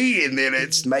at me, and then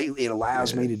it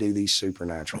allows me to do these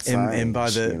supernatural things. And by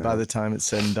the time it's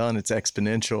said and done, it's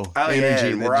exponential. Oh energy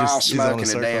yeah, and that we're just all is on smoking a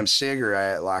circle. damn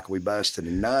cigarette like we busted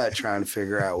a nut, trying to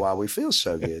figure out why we feel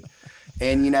so good.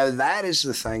 And, you know, that is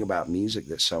the thing about music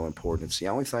that's so important. It's the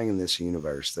only thing in this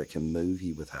universe that can move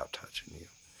you without touching you.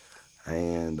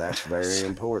 And that's very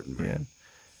important, man.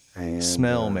 Yeah. And,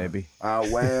 Smell, maybe.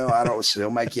 Well, I don't still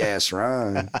make your ass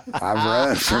run. I've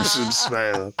run from some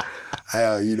smell.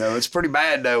 Hell, you know, it's pretty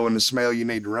bad, though, when the smell you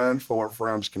need to run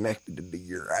from's connected to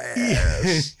your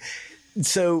ass.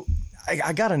 So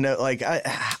I got to know, like,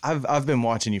 I've been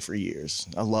watching you for years.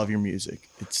 I love your music.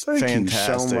 It's Thank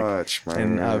fantastic. you so much,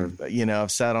 man. And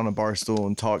I've sat on a bar stool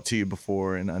and talked to you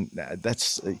before, and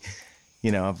that's,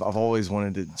 you know, I've always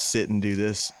wanted to sit and do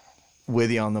this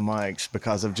with you on the mics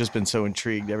because I've just been so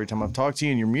intrigued every time I've talked to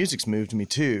you, and your music's moved me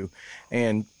too.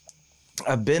 And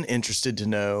I've been interested to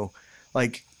know,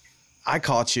 like, I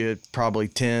caught you probably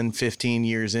 10, 15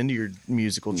 years into your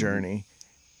musical journey,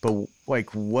 but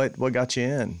like what got you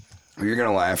in? You're going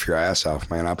to laugh your ass off,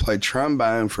 man. I played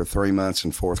trombone for 3 months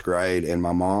in 4th grade, and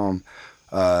my mom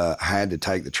had to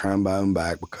take the trombone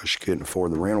back because she couldn't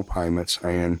afford the rental payments.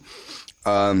 And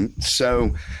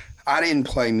so I didn't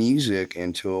play music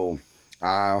until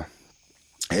I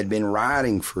had been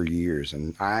writing for years,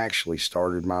 and I actually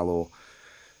started my little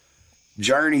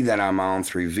journey that I'm on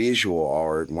through visual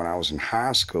art. When I was in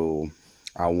high school,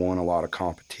 I won a lot of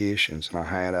competitions, and I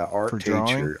had an art teacher.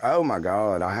 Drawing? Oh my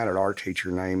God, I had an art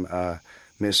teacher named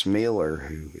Miss Miller,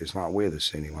 who is not with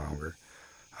us any longer.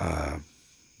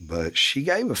 But she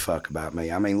gave a fuck about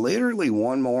me. I mean, literally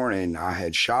one morning I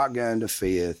had shotgunned to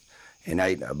Fifth and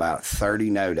ate about 30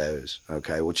 No-Dos,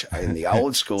 okay, which in the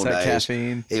old school days,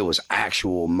 caffeine? It was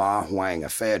actual Ma Huang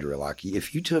ephedra. Like,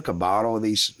 if you took a bottle of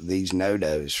these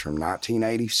No-Dos from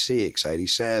 1986,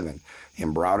 87,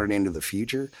 and brought it into the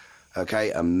future,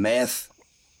 okay, a meth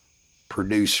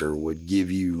producer would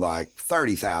give you like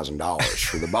 $30,000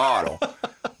 for the bottle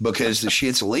because the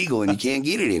shit's illegal and you can't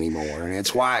get it anymore. And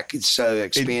it's why it's so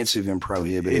expensive and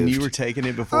prohibitive. And you were taking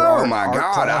it before Oh, my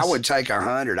God. class? I would take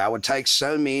 100. I would take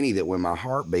so many that when my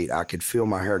heart beat, I could feel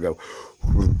my hair go.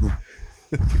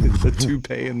 The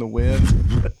toupee in the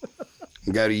wind.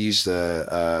 Go to use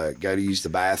the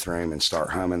bathroom and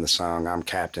start humming the song "I'm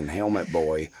Captain Helmet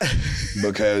Boy,"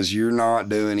 because you're not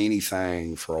doing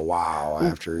anything for a while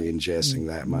after ingesting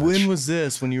that much. When was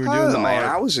this? When you were doing the man,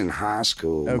 art? I was in high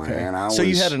school, man. So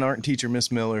you had an art teacher,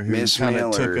 Miss Miller, who kind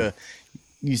of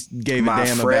gave a my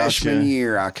damn about you. freshman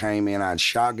year, I came in, I'd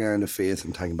shotgun to Fifth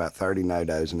and taken about 30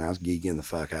 No-Dos, and I was geeking the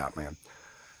fuck out, man.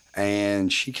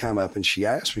 And she came up and she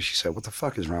asked me, she said, "What the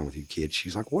fuck is wrong with you, kid?"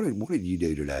 She's like, what did you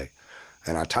do today?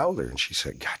 And I told her, and she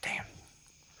said, "God damn."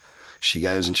 She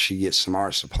goes and she gets some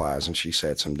art supplies, and she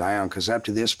sets them down, because up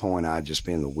to this point, I'd just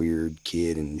been the weird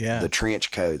kid in the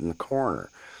trench coat in the corner.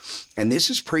 And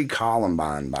this is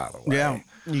pre-Columbine, by the way. Yeah,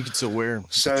 you could still wear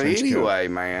So anyway,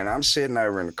 man, I'm sitting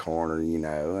over in the corner,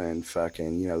 and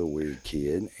fucking, the weird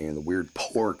kid and the weird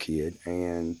poor kid.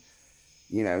 And,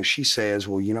 she says,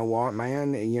 "Well, you know what,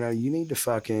 man? You need to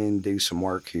fucking do some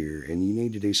work here, and you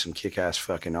need to do some kick-ass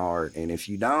fucking art. And if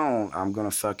you don't, I'm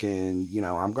going to fucking,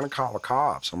 I'm going to call the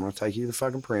cops. I'm going to take you to the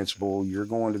fucking principal. You're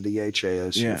going to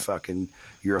DHS. Yeah.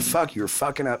 You're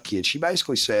fucking up, kid." She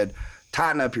basically said,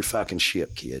 "Tighten up your fucking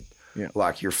shit, kid. Yeah.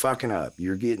 Like, you're fucking up.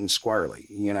 You're getting squirrely,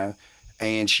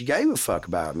 And she gave a fuck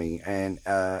about me. And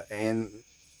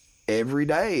every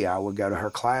day I would go to her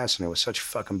class, and it was such a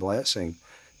fucking blessing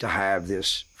to have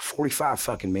this 45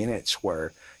 fucking minutes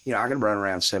where, I could run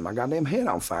around and set my goddamn head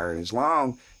on fire. And as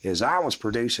long as I was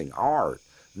producing art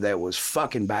that was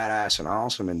fucking badass and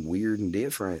awesome and weird and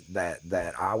different,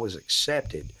 that I was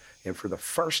accepted. And for the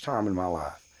first time in my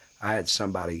life, I had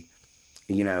somebody,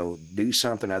 do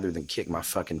something other than kick my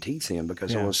fucking teeth in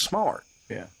because I was smart.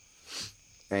 Yeah.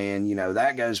 And,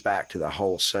 that goes back to the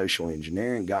whole social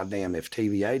engineering. Goddamn, if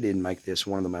TVA didn't make this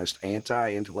one of the most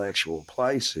anti-intellectual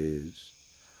places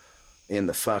in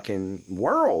the fucking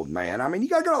world, man. I mean, you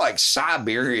gotta go to like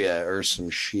Siberia or some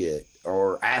shit,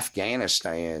 or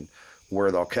Afghanistan,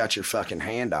 where they'll cut your fucking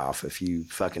hand off if you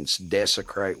fucking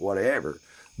desecrate whatever,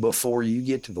 before you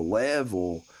get to the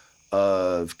level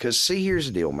of, because see, here's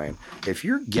the deal, man. If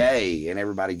you're gay and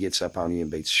everybody gets up on you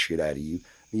and beats the shit out of you,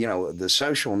 the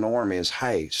social norm is,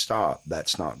 hey, stop,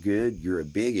 that's not good, you're a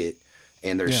bigot,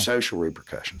 and there's social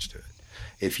repercussions to it.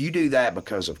 If you do that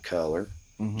because of color,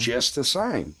 just the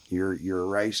same, you're a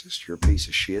racist, you're a piece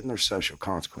of shit, and there's social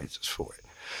consequences for it.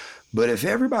 But if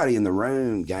everybody in the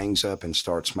room gangs up and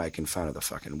starts making fun of the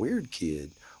fucking weird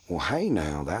kid, well, hey,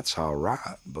 now that's all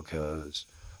right, because,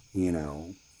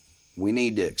 we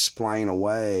need to explain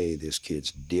away this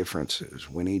kid's differences.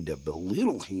 We need to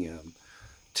belittle him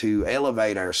to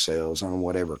elevate ourselves on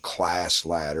whatever class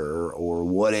ladder or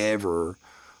whatever,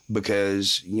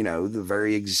 because, the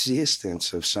very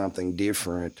existence of something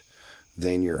different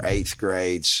than your 8th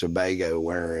grade Sebago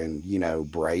wearing,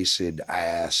 braced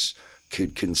ass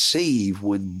could conceive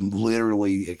would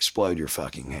literally explode your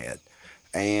fucking head.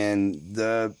 And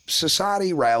the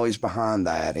society rallies behind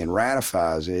that and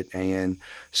ratifies it. And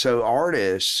so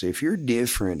artists, if you're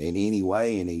different in any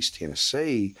way in East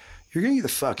Tennessee, you're going to get the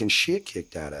fucking shit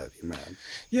kicked out of you, man.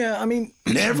 Yeah, I mean...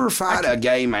 Never fight a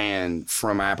gay man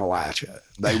from Appalachia.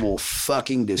 They will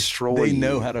fucking destroy you. They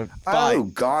know how to fight. Oh,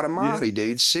 God almighty,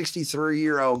 dude.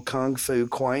 63-year-old Kung Fu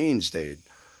Queens, dude.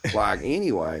 Like,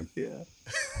 anyway. Yeah.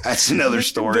 That's another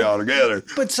story altogether.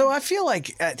 But so I feel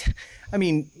like...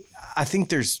 I think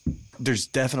there's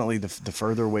definitely the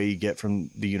further away you get from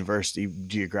the university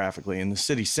geographically in the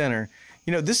city center,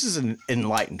 this is an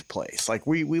enlightened place. Like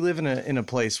we live in a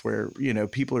place where,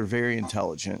 people are very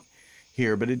intelligent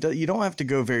here, but you don't have to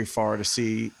go very far to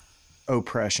see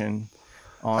oppression.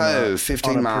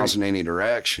 15 miles in any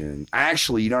direction.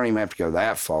 Actually, you don't even have to go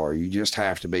that far. You just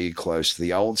have to be close to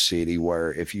the old city,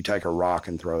 where if you take a rock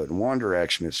and throw it in one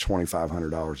direction, it's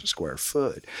 $2,500 a square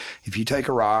foot. If you take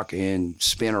a rock and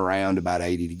spin around about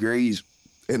 80 degrees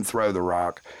and throw the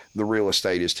rock, the real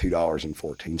estate is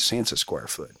 $2.14 a square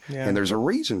foot. Yeah. And there's a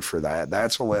reason for that.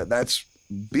 That's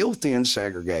built-in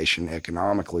segregation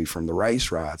economically from the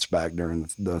race riots back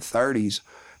during the 30s,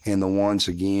 and the ones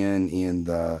again in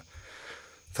the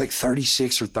I think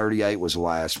 36 or 38 was the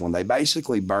last one. They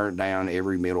basically burnt down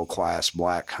every middle-class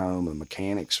black home in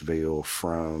Mechanicsville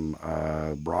from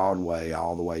Broadway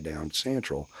all the way down to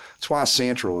Central. That's why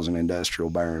Central is an industrial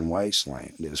barren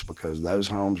wasteland, is because those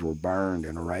homes were burned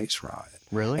in a race riot.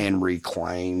 Really? And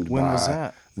reclaimed When by was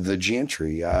that? the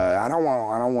gentry. I don't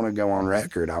want to go on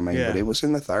record. I mean, but it was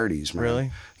in the 30s, man.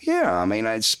 Really? Yeah. I mean,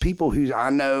 it's people who I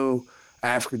know.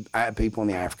 People in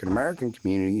the African American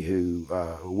community who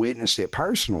witnessed it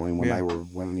personally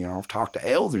when I've talked to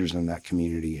elders in that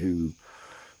community who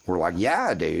were like,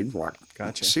 yeah, dude, like,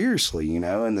 Gotcha. Seriously,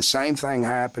 and the same thing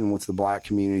happened with the black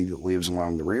community that lives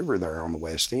along the river there on the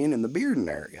West End in the Bearden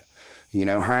area.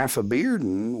 Half of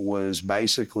Bearden was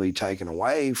basically taken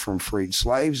away from freed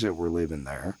slaves that were living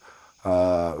there.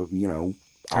 Turned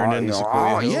into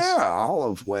Sequoia Hills? Yeah, all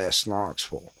of West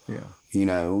Knoxville. Yeah.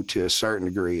 To a certain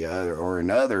degree or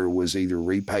another was either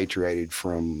repatriated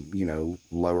from,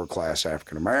 lower class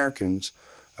African Americans,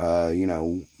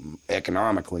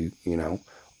 economically,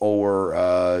 or,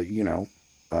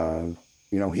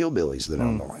 hillbillies that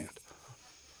own the land.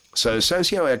 So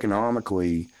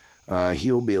socioeconomically,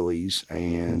 hillbillies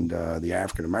and the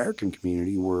African American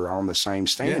community were on the same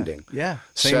standing. Yeah.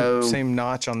 Same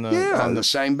notch on the on the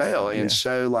same bell. And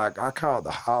so, like, I call it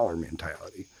the holler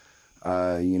mentality.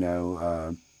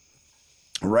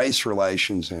 Race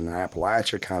relations in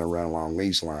Appalachia kind of run along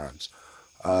these lines.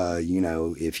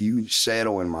 If you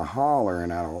settle in my holler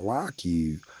and I don't like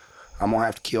you, I'm going to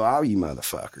have to kill all you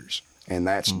motherfuckers. And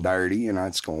that's dirty and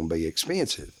that's going to be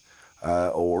expensive.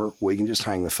 Or we can just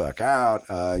hang the fuck out,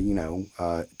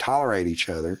 tolerate each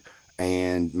other,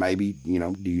 and maybe,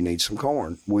 do you need some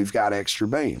corn? We've got extra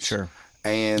beans. Sure.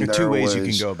 And there are two ways you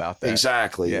can go about that.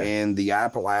 Exactly. Yeah. And the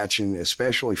Appalachian,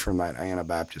 especially from that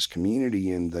Anabaptist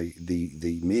community and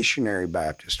the missionary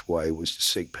Baptist way, was to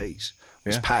seek peace. It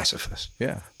was pacifist.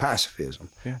 Yeah. Pacifism.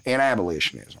 Yeah. And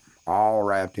abolitionism, all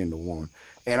wrapped into one.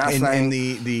 And I think... And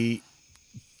the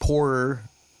poorer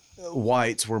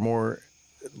whites were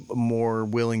more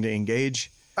willing to engage.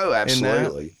 Oh,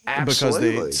 absolutely. Because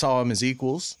they saw them as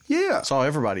equals. Yeah. Saw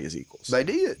everybody as equals. They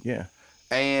did. Yeah.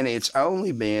 And it's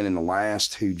only been in the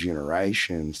last 2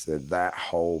 generations that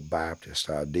whole Baptist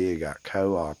idea got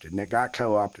co-opted. And it got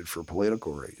co-opted for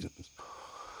political reasons.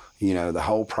 The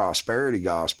whole prosperity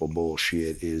gospel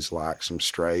bullshit is like some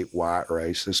straight, white,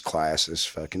 racist, classist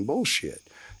fucking bullshit.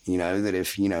 That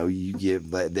if, you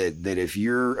give, that if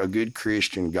you're a good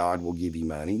Christian, God will give you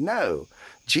money. No.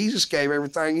 Jesus gave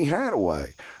everything he had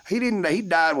away. He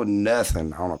died with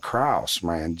nothing on a cross,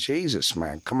 man. Jesus,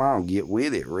 man, come on, get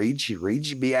with it. Read your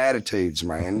Beatitudes,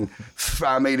 man.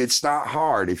 I mean, it's not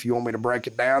hard. If you want me to break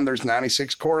it down, there's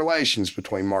 96 correlations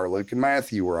between Mark, Luke, and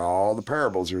Matthew where all the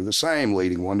parables are the same,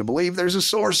 leading one to believe there's a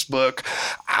source book.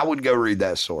 I would go read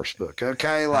that source book,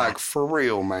 okay? Like, for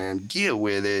real, man. Get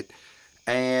with it.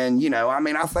 And,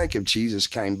 I think if Jesus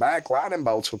came back, lightning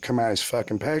bolts would come out his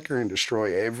fucking pecker and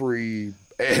destroy every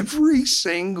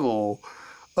single,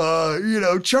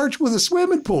 church with a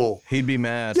swimming pool. He'd be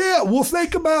mad. Yeah, well,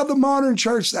 think about the modern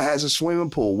church that has a swimming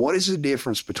pool. What is the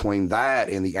difference between that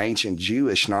and the ancient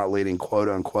Jewish not letting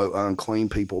quote-unquote unclean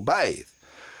people bathe?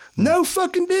 No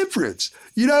fucking difference.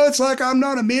 It's like I'm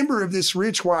not a member of this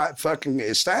rich white fucking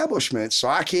establishment, so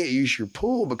I can't use your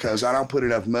pool because I don't put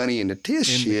enough money into this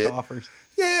shit. The coffers.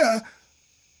 Yeah.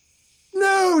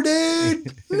 No,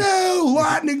 dude. No.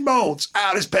 Lightning bolts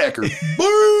out his pecker.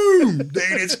 Boom. Dude,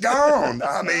 it's gone.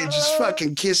 I mean, just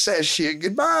fucking kiss that shit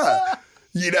goodbye.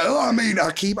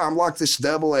 I'm like this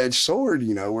double-edged sword,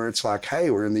 where it's like, hey,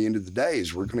 we're in the end of the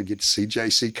days. We're going to get to see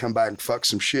JC come back and fuck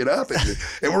some shit up.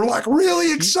 And we're like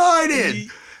really excited.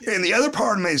 And the other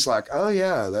part of me is like, oh,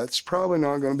 yeah, that's probably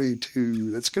not going to be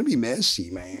that's going to be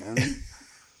messy, man.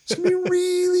 It's going to be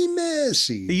really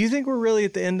messy. Do you think we're really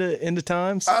at the end of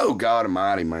times? Oh, God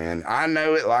almighty, man. I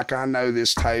know it like I know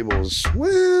this table's,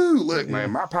 woo. Look,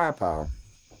 man, my papa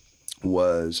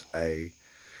was a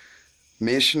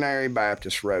missionary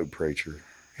Baptist road preacher.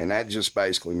 And that just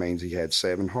basically means he had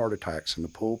 7 heart attacks in the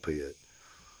pulpit.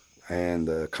 And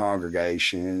the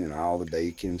congregation and all the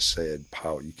deacons said,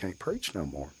 Paul, you can't preach no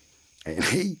more. And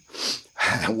he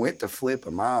went to flip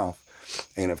him off.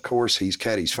 And, of course, he's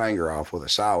cut his finger off with a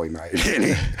saw he made.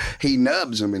 And he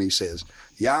nubs him and he says,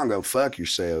 y'all go fuck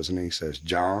yourselves. And he says,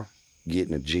 John, get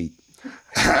in a Jeep.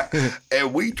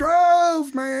 And we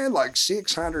drove, man, like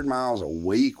 600 miles a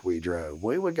week we drove.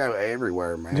 We would go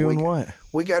everywhere, man. Doing what?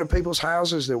 We go to people's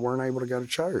houses that weren't able to go to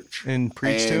church. And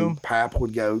preach to them? Pap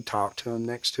would go talk to them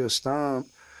next to a stump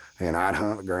And I'd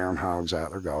hunt the groundhogs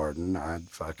out their garden. I'd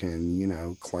fucking, you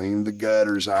know, clean the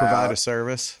gutters out. Provide a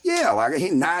service. Yeah, like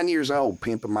 9 years old,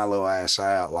 pimping my little ass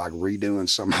out, like redoing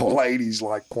some old ladies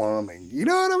like plumbing. You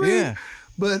know what I mean? Yeah.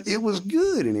 But it was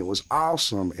good and it was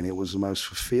awesome and it was the most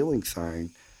fulfilling thing.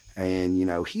 And, you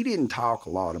know, he didn't talk a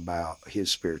lot about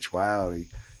his spirituality.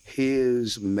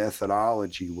 His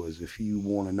methodology was, if you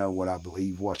want to know what I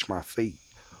believe, watch my feet.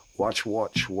 Watch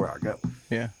where I go.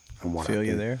 Yeah. And what Feel I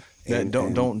you do. there. And-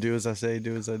 Don't do as I say,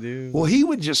 do as I do. Well, he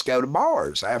would just go to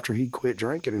bars after he quit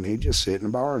drinking, and he'd just sit in a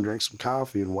bar and drink some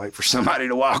coffee and wait for somebody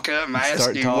to walk up and ask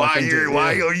Start him, talking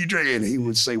why are you drinking? He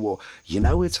would say, well, you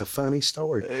know, it's a funny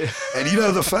story. And, you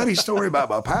know, the funny story about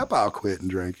my papa quitting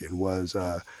drinking was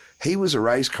he was a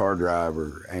race car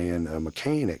driver and a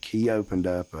mechanic. He opened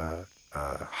up a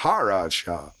hot rod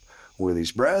shop with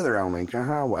his brother on Lincoln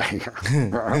Highway.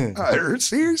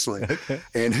 Seriously. Okay.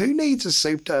 And who needs a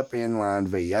souped up inline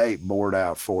V8 bored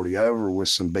out 40 over with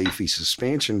some beefy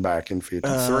suspension back in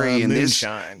 53? And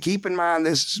moonshine. Keep in mind,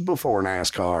 this is before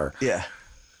NASCAR. Yeah.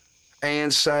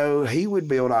 And so he would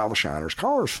build all the shiners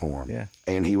cars for him. Yeah.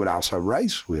 And he would also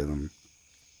race with them.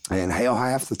 And hell,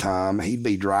 half the time he'd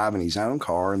be driving his own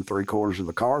car, and 3/4 of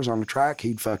the cars on the track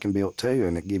he'd fucking built too,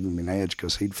 and it gave him an edge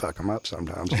because he'd fuck them up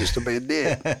sometimes just to be a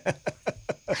dick.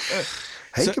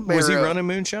 Was he running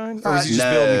moonshine, or was he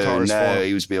just building cars for him? No,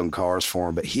 he was building cars for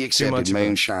him, but he accepted much of it.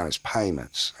 moonshine as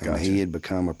payments, and Gotcha. he had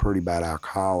become a pretty bad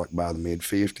alcoholic by the mid to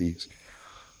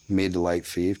late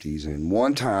 50s. And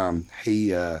one time he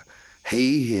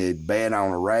had bet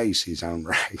on a race, his own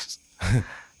race.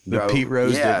 Pete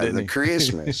Rose did, didn't the he?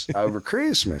 Christmas, over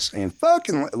Christmas, and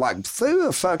fucking like threw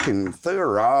a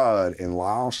rod and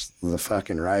lost the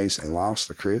fucking race and lost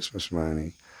the Christmas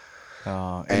money.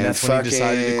 And And that's when he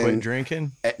decided to quit fucking-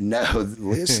 drinking? No,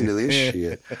 listen to this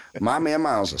shit. My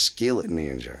mama's a skillet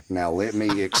ninja. Now let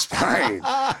me explain.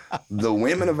 The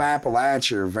women of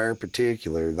Appalachia are very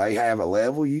particular. They have a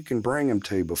level you can bring them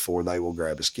to before they will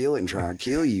grab a skillet and try and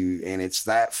kill you. And it's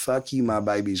that fuck you, my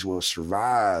babies will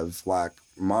survive, like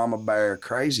mama bear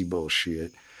crazy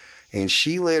bullshit. And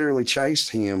she literally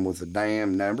chased him with a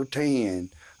damn number 10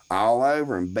 all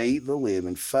over and beat the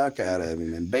living fuck out of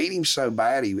him and beat him so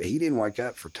bad he didn't wake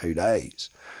up for 2 days.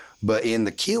 But in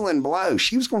the killing blow,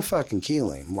 she was going to fucking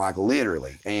kill him, like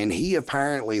literally. And he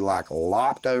apparently like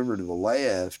lopped over to the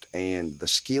left and the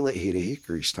skillet hit a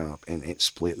hickory stump and it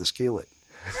split the skillet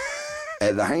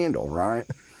at the handle, right?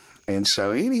 And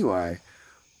so anyway,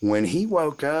 when he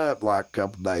woke up like a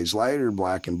couple days later,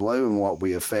 black and blue, in what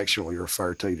we affectionately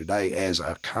refer to today as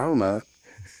a coma,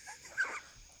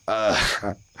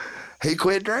 he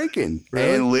quit drinking.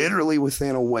 Really? And literally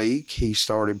within a week, he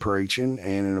started preaching.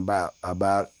 And in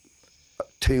about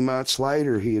 2 months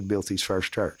later, he had built his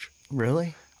first church.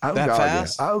 Really? Oh, That God,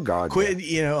 fast? Yeah. Oh, God. Quit,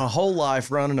 a whole life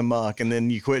running amok, and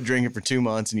then you quit drinking for 2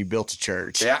 months and you built a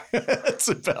church. Yeah. That's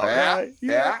about Yeah. right.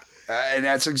 Yeah. And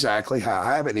that's exactly how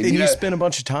I happened. And you spent a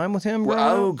bunch of time with him, well,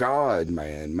 growing oh, up? God,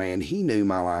 man. He knew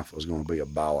my life was going to be a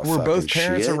ball of Were fucking both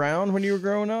parents shit. around when you were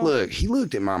growing up? Look, he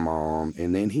looked at my mom,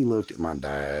 and then he looked at my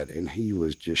dad, and he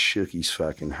was just shook his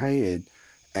fucking head,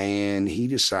 and he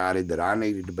decided that I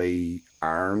needed to be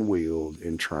iron-willed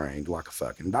and trained like a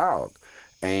fucking dog.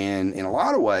 And in a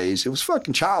lot of ways, it was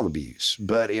fucking child abuse.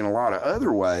 But in a lot of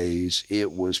other ways,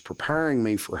 it was preparing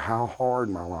me for how hard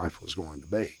my life was going to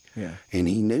be. Yeah. And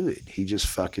he knew it. He just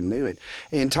fucking knew it.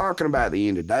 And talking about the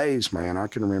end of days, man, I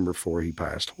can remember before he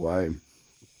passed away.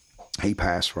 He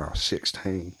passed when I was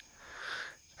 16.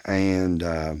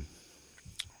 And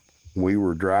we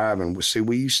were driving. See,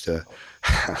 we used to...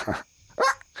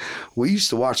 we used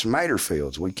to watch the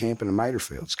Materfields. We'd camp in the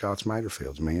Materfields, Scott's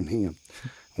Materfields, me and him.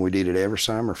 We did it every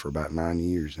summer for about 9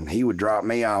 years. And he would drop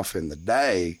me off in the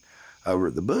day over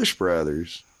at the Bush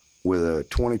Brothers with a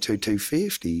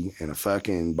 22-250 and a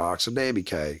fucking box of Debbie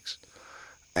cakes.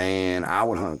 And I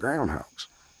would hunt groundhogs.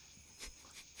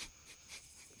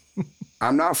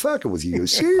 I'm not fucking with you.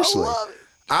 Seriously. I love it.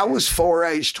 I was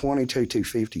 4H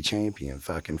 22-250 champion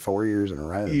fucking 4 years in a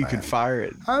row. You man. could fire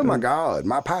it. Oh my God.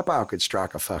 My papa could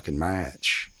strike a fucking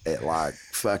match at like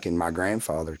fucking my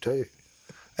grandfather too.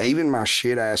 Even my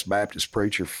shit ass Baptist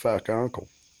preacher fuck uncle.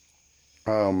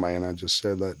 Oh man, I just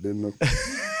said that, didn't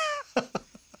I?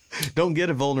 Don't get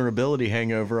a vulnerability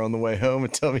hangover on the way home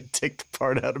and tell me to take the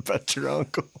part out about your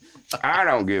uncle. I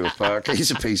don't give a fuck. He's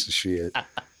a piece of shit.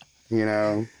 You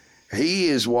know, he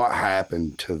is what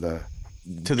happened to the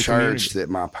church community. that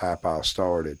my papa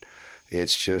started.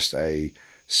 It's just a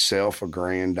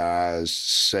self-aggrandized,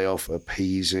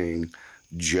 self-appeasing,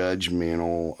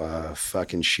 judgmental,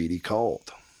 fucking shitty cult.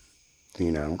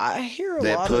 you know, I hear a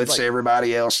that lot puts of like,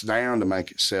 everybody else down to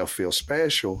make itself feel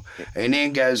special, and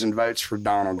then goes and votes for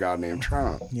Donald goddamn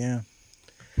Trump. yeah.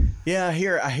 Yeah,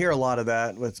 I hear a lot of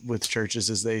that with churches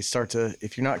as they start to,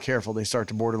 if you're not careful, they start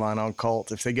to borderline on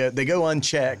cult. If they go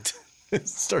unchecked,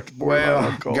 start to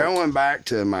borderline on cult. Going back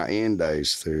to my end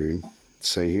days theory,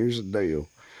 see, here's the deal.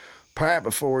 Pat,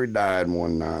 before he died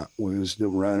one night, we was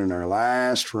running our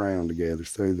last round together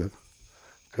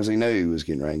because he knew he was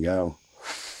getting ready to go.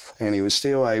 And he was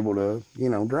still able to, you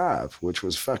know, drive, which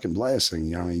was a fucking blessing.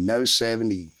 You know, no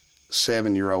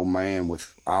 77-year-old man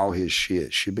with all his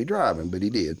shit should be driving, but he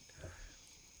did.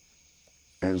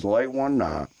 And it was late one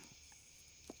night.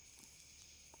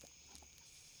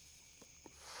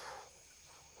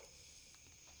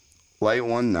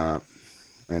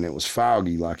 And it was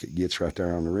foggy like it gets right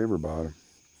there on the river bottom.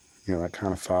 You know, that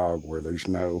kind of fog where there's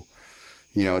no,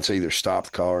 you know, it's either stop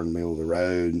the car in the middle of the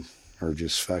road or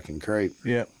just fucking creep.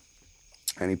 Yep.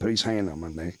 And he put his hand on my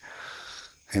knee.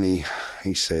 And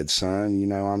he said, son, you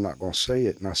know, I'm not going to see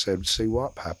it. And I said, see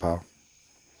what, Papa?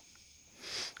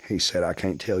 He said, I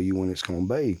can't tell you when it's going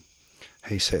to be.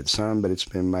 He said, son, but it's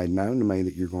been made known to me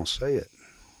that you're going to see it.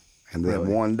 And then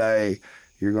one day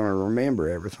you're going to remember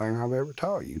everything I've ever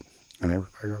taught you and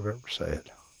everything I've ever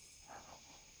said.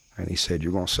 And he said,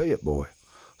 you're going to see it, boy.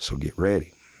 So get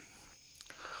ready.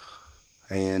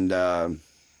 And,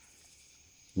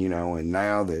 you know, and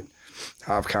now that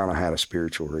I've kind of had a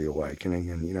spiritual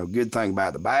reawakening, and, you know, good thing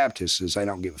about the Baptists is they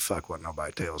don't give a fuck what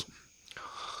nobody tells them.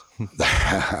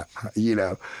 You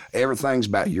know, everything's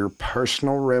about your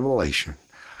personal revelation.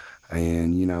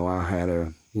 And, you know, I had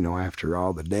you know, after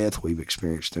all the death we've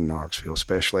experienced in Knoxville,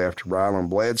 especially after Ryland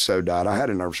Bledsoe died, I had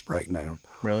a nervous breakdown.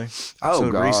 Really? Oh,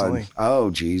 so God. Recently? Oh,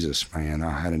 Jesus, man.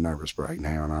 I had a nervous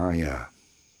breakdown. I've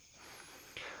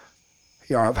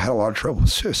had a lot of trouble with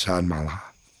suicide in my life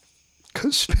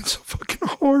because it's been so fucking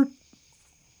hard.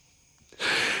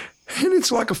 And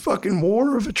it's like a fucking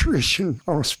war of attrition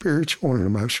on a spiritual and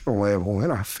emotional level.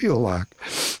 And I feel like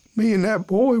me and that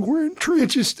boy were in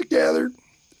trenches together.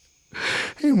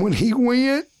 And when he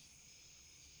went,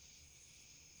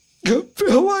 I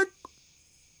felt like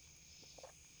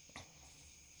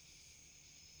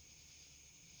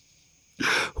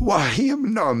why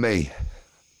him, not me?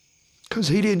 Because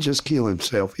he didn't just kill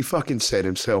himself. He fucking set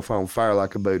himself on fire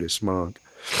like a Buddhist monk.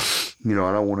 You know,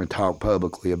 I don't want to talk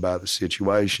publicly about the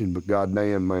situation, but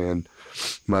goddamn, man,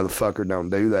 motherfucker, don't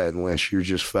do that unless you're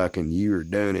just fucking you or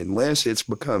doing it. Unless it's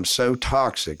become so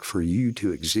toxic for you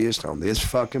to exist on this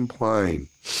fucking plane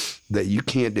that you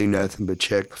can't do nothing but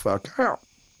check the fuck out.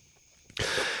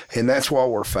 And that's what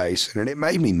we're facing. And it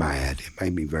made me mad. It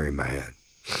made me very mad.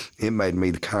 It made me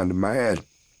the kind of mad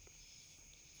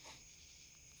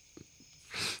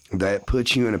that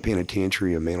puts you in a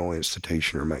penitentiary, a mental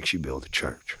institution, or makes you build a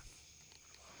church.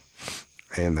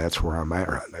 And that's where I'm at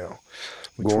right now.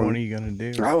 Which one are you going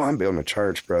to do? Oh, I'm building a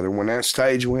church, brother. When that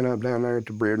stage went up down there at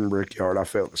the Breeden Brickyard, I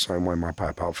felt the same way my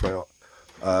papa felt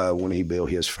when he built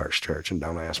his first church. And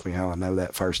don't ask me how I know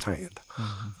that firsthand.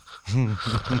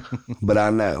 Mm-hmm. But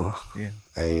I know. Yeah.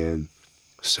 And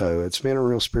so it's been a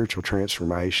real spiritual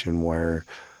transformation where,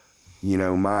 you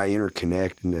know, my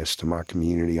interconnectedness to my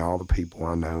community, all the people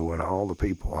I know and all the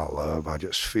people I love, I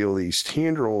just feel these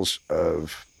tendrils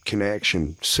of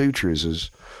connection. Sutras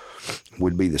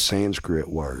would be the Sanskrit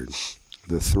word,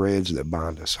 the threads that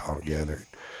bind us all together.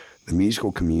 The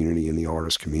musical community and the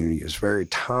artist community is very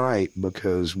tight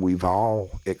because we've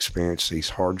all experienced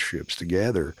these hardships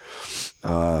together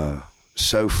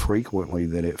so frequently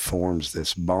that it forms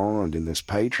this bond and this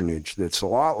patronage that's a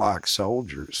lot like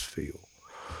soldiers feel.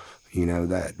 You know,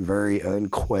 that very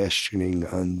unquestioning,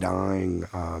 undying,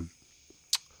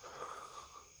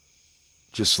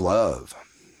 just love,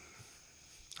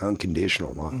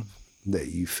 unconditional love that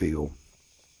you feel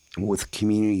with the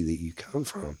community that you come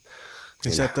from.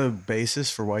 Is that the basis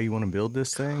for why you want to build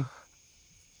this thing?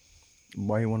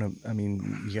 Why you want to, I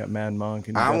mean, you got Mad Monk.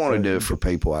 And I want to do it for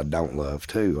people I don't love,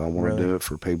 too. I want to do it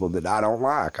for people that I don't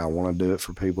like. I want to do it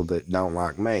for people that don't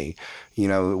like me. You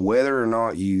know, whether or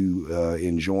not you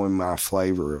enjoy my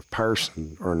flavor of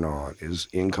person or not is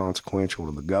inconsequential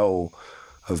to the goal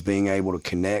of being able to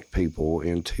connect people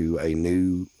into a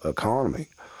new economy,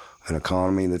 an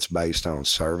economy that's based on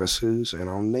services and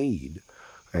on need.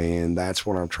 And that's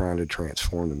what I'm trying to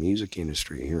transform the music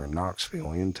industry here in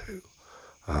Knoxville into.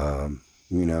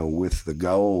 You know, with the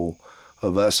goal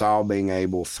of us all being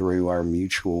able, through our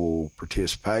mutual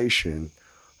participation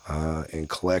and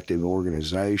collective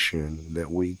organization, that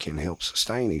we can help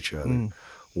sustain each other.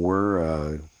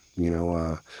 We're,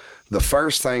 the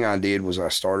first thing I did was I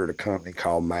started a company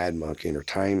called Mad Monk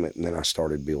Entertainment, and then I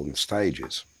started building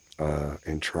stages.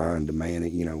 and trying to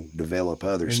develop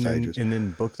other stages. And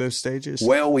then book those stages?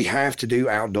 Well, we have to do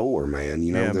outdoor, man.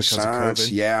 The because of science.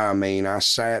 COVID. Yeah, I mean, I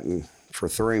sat for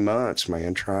 3 months,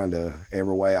 man, trying to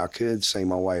every way I could see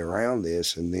my way around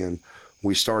this. And then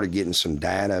we started getting some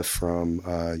data from,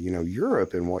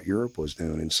 Europe and what Europe was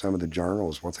doing in some of the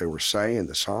journals, what they were saying,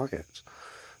 the science.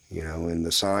 And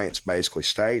the science basically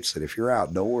states that if you're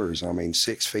outdoors, I mean,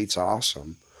 6 feet's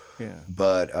awesome. Yeah.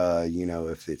 But,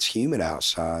 if it's humid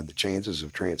outside, the chances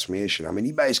of transmission, I mean,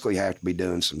 you basically have to be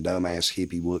doing some dumbass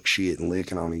hippie wook shit and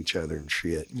licking on each other and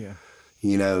shit. Yeah.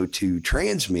 To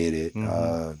transmit it,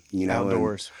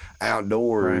 Outdoors.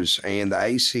 Outdoors. Right. And the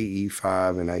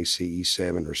ACE5 and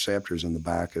ACE7 receptors in the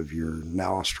back of your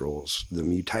nostrils, the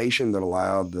mutation that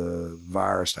allowed the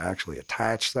virus to actually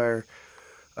attach there,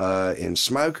 in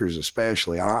smokers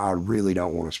especially, I really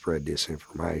don't want to spread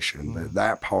disinformation, but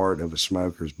that part of a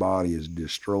smoker's body is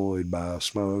destroyed by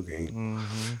smoking.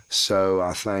 Mm-hmm. So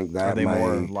I think that Are they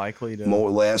more likely to?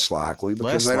 Less likely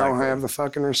because they don't have the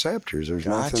fucking receptors. There's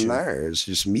nothing there. It's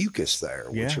just mucus there,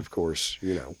 which of course,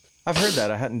 I've heard that.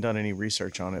 I hadn't done any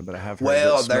research on it, but I have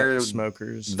heard that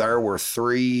smokers. There were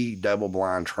 3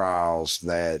 double-blind trials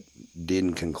that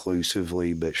didn't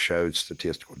conclusively, but showed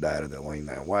statistical data that leaned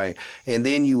that way. And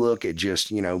then you look at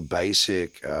just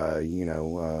basic,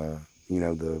 the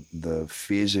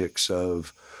physics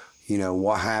of,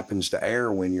 what happens to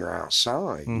air when you're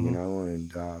outside,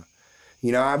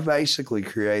 and I've basically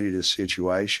created a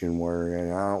situation where,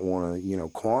 and I don't want to,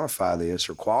 quantify this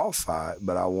or qualify it,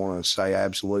 but I want to say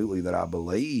absolutely that I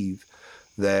believe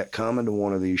that coming to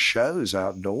one of these shows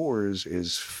outdoors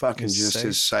is fucking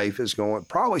as safe as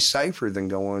probably safer than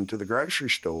going to the grocery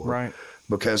store. Right.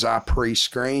 Because I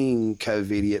pre-screen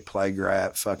COVID-idiot, plague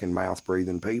rat, fucking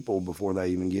mouth-breathing people before they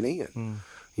even get in.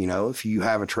 If you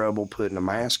have a trouble putting a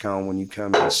mask on when you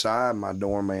come inside, my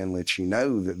doorman lets you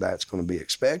know that that's going to be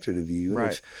expected of you.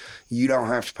 Right. If you don't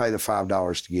have to pay the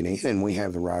 $5 to get in, and we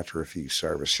have the right to refuse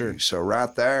service. Sure. So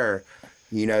right there,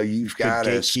 you've got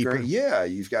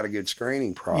you've got a good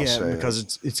screening process. Yeah,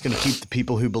 because it's going to keep the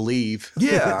people who believe.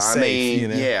 Yeah, safe,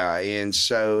 yeah, and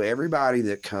so everybody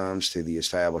that comes to the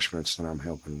establishments that I'm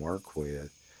helping work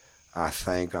with, I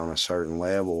think on a certain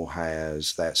level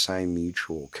has that same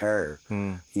mutual care,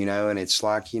 and it's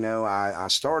like, I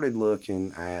started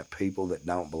looking at people that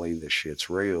don't believe this shit's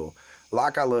real.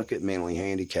 Like I look at mentally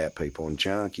handicapped people and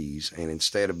junkies, and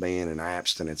instead of being an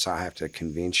abstinence, I have to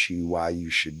convince you why you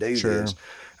should do this.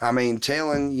 I mean,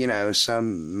 telling,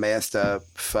 some messed up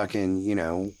fucking,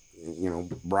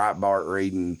 Breitbart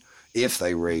reading, if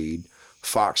they read,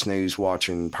 Fox News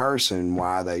watching person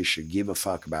why they should give a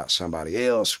fuck about somebody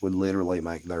else would literally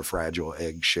make their fragile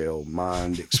eggshell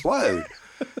mind explode.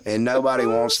 And nobody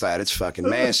wants that. It's fucking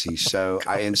messy. So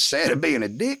instead of being a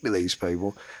dick to these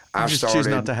people, I started choose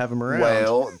not to have them around.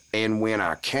 Well, and when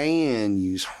I can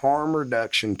use harm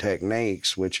reduction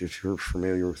techniques, which if you're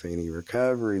familiar with any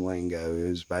recovery lingo,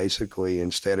 is basically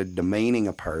instead of demeaning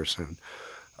a person,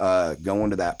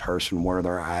 going to that person where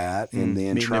they're at and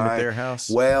then meeting them at their house.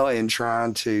 Well, and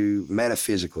trying to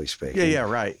metaphysically speaking. Yeah,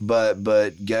 right. But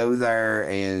go there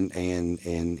and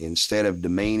instead of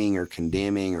demeaning or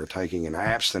condemning or taking an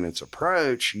abstinence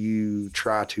approach, you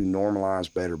try to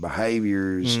normalize better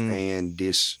behaviors and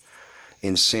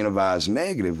incentivize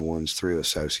negative ones through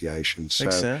association. So,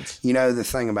 makes sense. The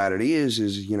thing about it is,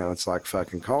 it's like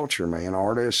fucking culture, man.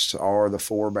 Artists are the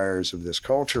forebears of this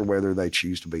culture, whether they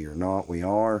choose to be or not. We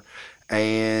are.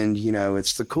 And,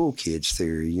 it's the cool kids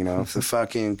theory. If the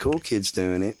fucking cool kid's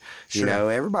doing it,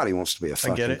 everybody wants to be a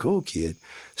fucking cool kid.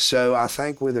 So I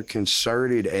think with a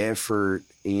concerted effort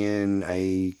in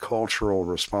a cultural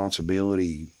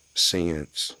responsibility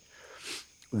sense,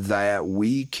 that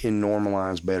we can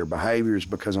normalize better behaviors,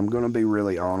 because I'm going to be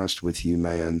really honest with you,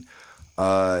 man.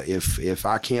 If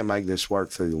I can't make this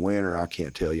work through the winter, I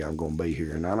can't tell you I'm going to be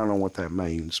here. And I don't know what that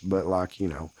means, but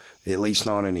at least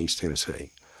not in East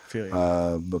Tennessee. Feel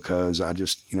you. Because I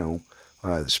just,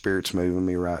 the spirit's moving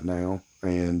me right now.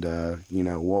 And,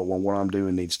 what I'm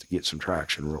doing needs to get some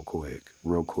traction real quick.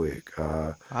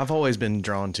 I've always been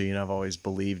drawn to you, and I've always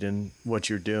believed in what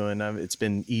you're doing. It's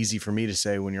been easy for me to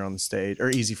say when you're on the stage,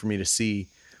 or easy for me to see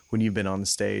when you've been on the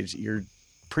stage. You're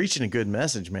preaching a good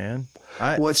message, man.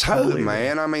 It's hope,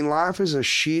 man. I mean, life is a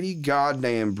shitty,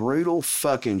 goddamn, brutal,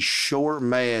 fucking short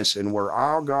mess, and we're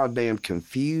all goddamn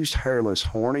confused, hairless,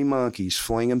 horny monkeys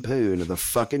flinging poo into the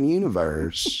fucking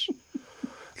universe.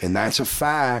 And that's a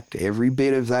fact. Every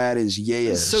bit of that is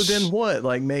yes. So then what?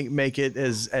 Like make it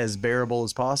as bearable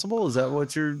as possible? Is that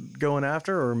what you're going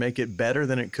after? Or make it better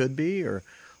than it could be? Or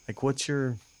like what's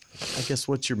your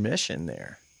mission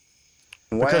there?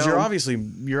 Because you're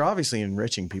obviously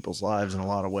enriching people's lives in a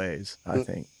lot of ways, I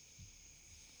think.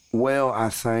 Well, I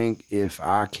think if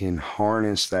I can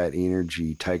harness that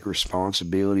energy, take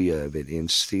responsibility of it, and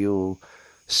still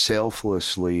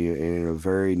selflessly in a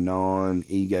very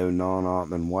non-ego,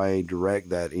 non-Atman way, direct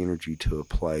that energy to a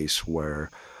place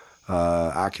where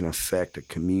I can affect a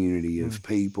community of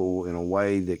people in a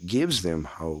way that gives them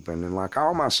hope. And then, like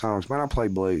all my songs, when I play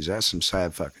blues, that's some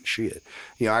sad fucking shit.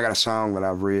 You know, I got a song that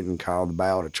I've written called The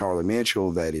Ballad of Charlie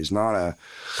Mitchell that is not a...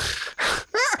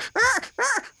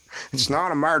 It's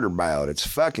not a murder ballad. It's a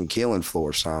fucking killing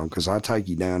floor song, because I take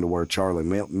you down to where Charlie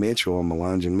Mitchell, a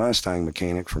Melungeon Mustang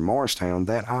mechanic from Morristown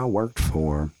that I worked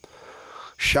for,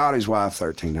 shot his wife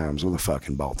 13 times with a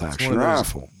fucking bolt-action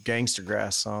rifle. Gangster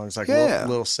grass songs like Yeah.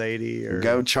 Little Sadie or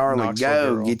Go Charlie, Knoxville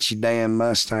go, Girl. get your damn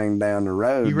Mustang down the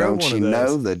road. You wrote Don't one you of those.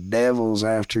 know the devil's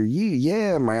after you?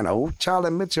 Yeah, man. Old Charlie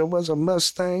Mitchell was a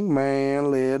Mustang man,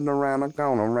 living around the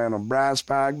corner, around a bright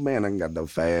spike bend, and got the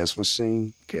fast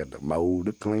machine, kept the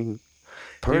motor clean.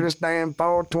 Prettiest damn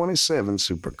 427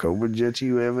 Super Cobra jet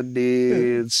you ever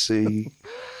did see.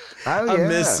 Oh, I yeah.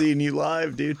 miss seeing you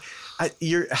live, dude. I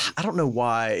don't know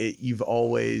why you've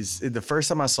always, the first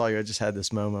time I saw you, I just had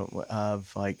this moment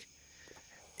of like,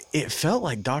 it felt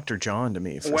like Dr. John to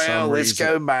me for some reason. Well, let's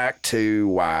go back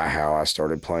to how I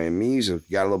started playing music.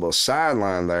 Got a little bit of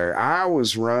sideline there. I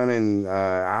was running,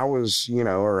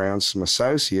 around some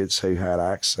associates who had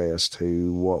access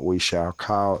to what we shall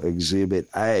call Exhibit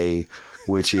A,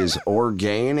 which is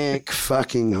organic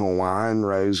fucking Hawaiian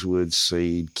rosewood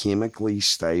seed, chemically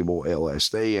stable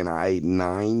LSD. And I ate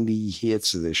 90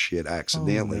 hits of this shit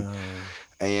accidentally. Oh, no.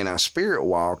 And I spirit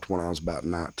walked when I was about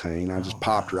 19. I just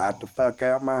popped right the fuck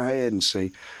out my head and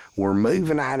see, we're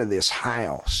moving out of this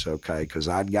house, okay, because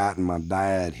I'd gotten my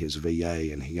dad his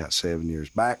VA and he got 7 years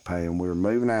back pay, and we were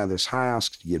moving out of this house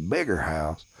to get a bigger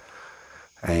house.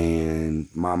 And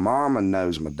my mama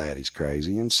knows my daddy's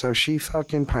crazy, and so she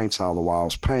fucking paints all the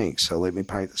walls pink. So let me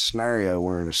paint the scenario.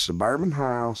 We're in a suburban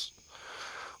house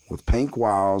with pink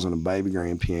walls and a baby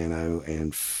grand piano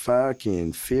and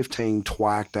fucking 15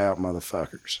 twacked out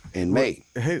motherfuckers and me.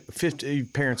 Who, 50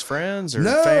 parents, friends, or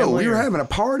No, family? we were or- having a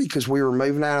party because we were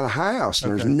moving out of the house,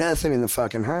 and there's nothing in the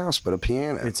fucking house but a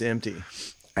piano. It's empty.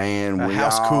 And A we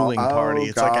house cooling party.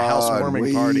 It's like a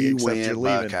housewarming party, except went you're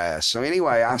leaving. buck-ass. So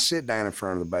anyway, I sit down in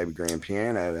front of the baby grand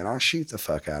piano and I shoot the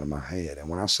fuck out of my head. And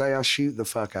when I say I shoot the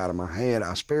fuck out of my head,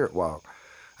 I spirit walk.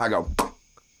 I go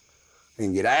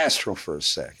and get astral for a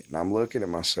second. And I'm looking at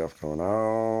myself going,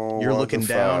 oh, You're what looking the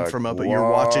down fuck? from up,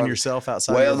 you're watching What? yourself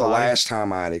outside Well, your the body. last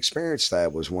time I had experienced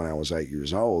that was when I was 8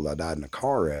 years old. I died in a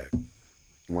car wreck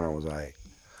when I was 8.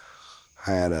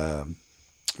 I had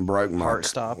broke my Heart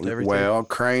stopped, everything? Well,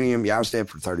 cranium. Yeah, I was dead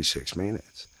for 36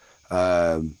 minutes.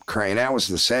 That was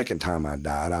the second time I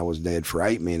died. I was dead for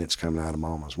 8 minutes coming out of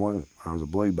mama's womb. I was a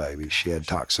blue baby. She had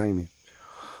toxemia.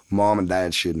 Mom and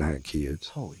dad shouldn't have had kids.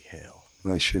 Holy hell.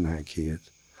 They shouldn't have had kids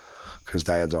because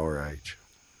dad's our age.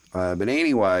 But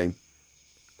anyway,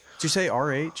 Did you say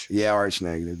RH? yeah, RH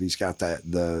negative. He's got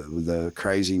the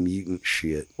crazy mutant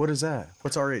shit. What is that?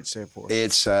 What's RH stand for?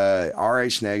 It's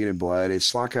RH negative blood.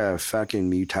 It's like a fucking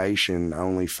mutation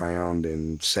only found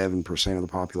in 7% of the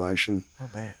population. Oh,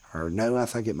 man. Or no, I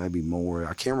think it may be more.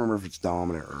 I can't remember if it's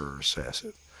dominant or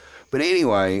recessive. But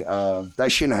anyway, they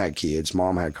shouldn't have had kids.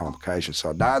 Mom had complications.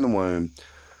 So I died in the womb.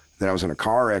 Then I was in a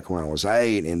car wreck when I was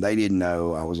 8, and they didn't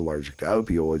know I was allergic to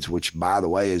opioids, which, by the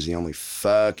way, is the only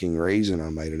fucking reason I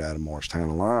made it out of Morristown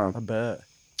alive. I bet.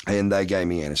 And they gave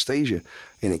me anesthesia,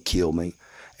 and it killed me.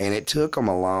 And it took them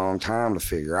a long time to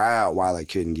figure out why they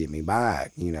couldn't get me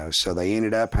back, you know. So they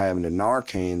ended up having to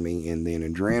Narcan me and then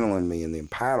adrenaline me and then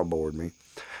paddleboard me.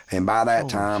 And by that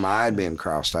time, I had been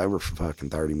crossed over for fucking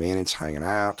 30 minutes, hanging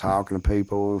out, talking to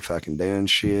people, fucking doing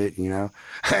shit, you know.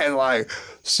 And like,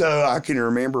 so I can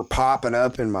remember popping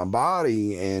up in my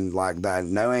body and like that,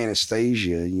 no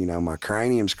anesthesia, you know, my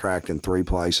cranium's cracked in 3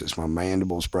 places. My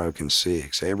mandible's broken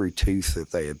 6. Every tooth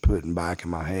that they had put in back in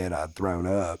my head, I'd thrown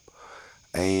up.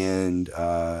 And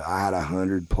I had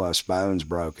 100+ bones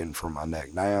broken from my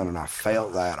neck down, and I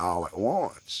felt that all at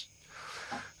once.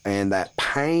 And that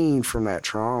pain from that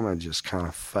trauma just kind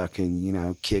of fucking, you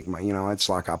know, kicked my, you know, it's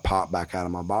like I popped back out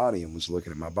of my body and was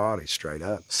looking at my body straight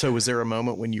up. So was there a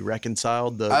moment when you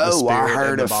reconciled the I spirit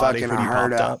heard and the body when you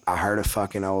popped up? I heard a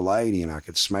fucking old lady, and I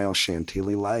could smell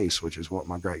Chantilly lace, which is what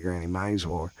my great granny Mays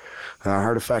wore. And I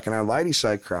heard a fucking old lady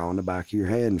say, crawl in the back of your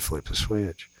head and flip the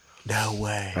switch. No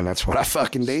way. And that's what I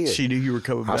fucking did. She knew you were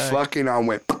coming back. I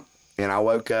went, and I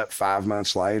woke up 5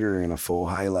 months later in a full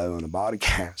halo and a body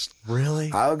cast.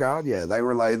 Really? Oh God, yeah. They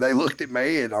were like, they looked at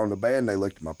me and on the bed, and they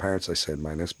looked at my parents. They said,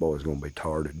 "Man, this boy's gonna be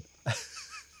tarded."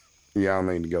 y'all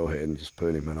need to go ahead and just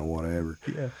put him in a whatever.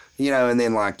 Yeah. You know, and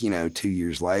then like, 2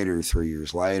 years later, 3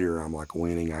 years later, I'm like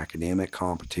winning academic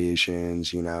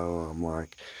competitions, I'm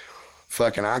like,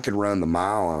 fucking, I could run the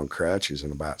mile on crutches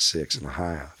in about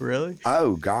 6.5. Really?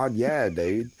 Oh, God, yeah,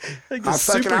 dude. Like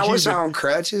I was on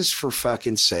crutches for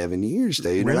fucking 7 years,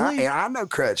 dude. Really? And I know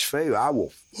crutch foo. I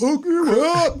will fuck you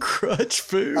up. Crutch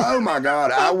food. Oh, my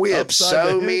God. I whip Upside so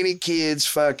the head. many kids'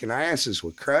 fucking asses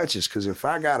with crutches because if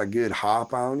I got a good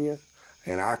hop on you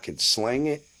and I could sling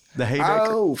it, The haymaker.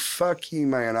 oh, fuck you,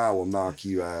 man. I will knock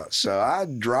you out. So I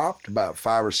dropped about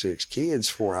 5 or 6 kids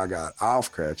before I got off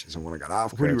crutches. And when I got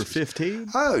off When you crutches. were 15?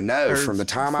 Oh, no. Or From the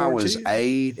time I was 14?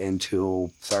 8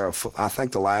 until, I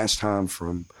think the last time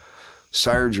from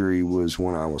surgery was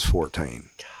when I was 14.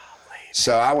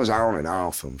 So I was on and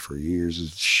off them for years. A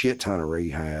shit ton of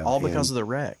rehab. All because of the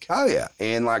wreck. Oh, yeah.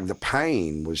 And like the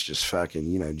pain was just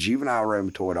fucking, juvenile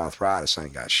rheumatoid arthritis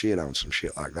ain't got shit on some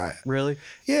shit like that. Really?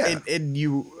 Yeah. And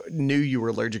you knew you were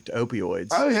allergic to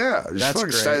opioids. Oh, yeah. Just That's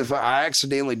fucking great. I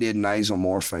accidentally did nasal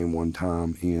morphine one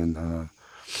time in,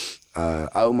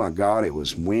 oh my God, it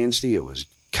was Wednesday. It was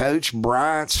Coach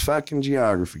Bryant's fucking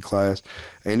geography class.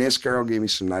 And this girl gave me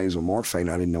some nasal morphine.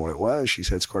 I didn't know what it was. She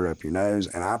said, squirt it up your nose.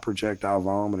 And I projectile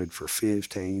vomited for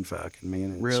 15 fucking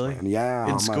minutes. Really? Man.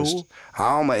 Yeah. In school?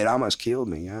 It almost killed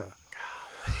me, yeah.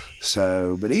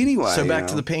 So, but anyway. So back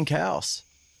to the pink house.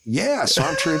 Yeah, so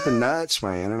I'm tripping nuts,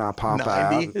 man, and I pop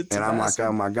out, 90, it's and I'm like, massive.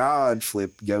 oh my God,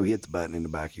 go hit the button in the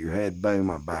back of your head,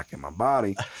 boom, I'm back in my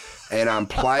body, and I'm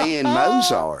playing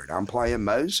Mozart. I'm playing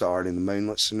Mozart in the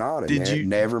Moonlit Sonata. Did you-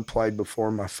 Never played before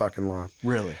in my fucking life.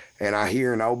 Really? And I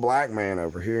hear an old black man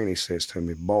over here, and he says to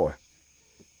me, boy,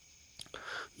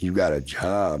 you got a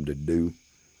job to do.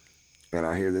 And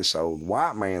I hear this old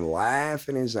white man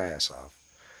laughing his ass off.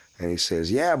 And he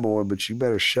says, yeah, boy, but you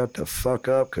better shut the fuck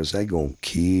up because they going to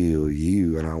kill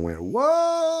you. And I went,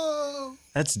 whoa.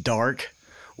 That's dark.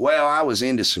 Well, I was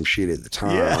into some shit at the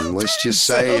time. Yeah. Let's just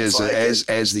say Sounds like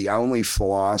as the only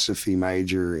philosophy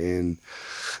major in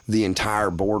the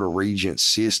entire Board of Regents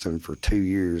system for 2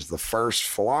 years, the first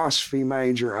philosophy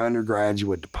major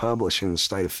undergraduate to publish in the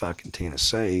state of fucking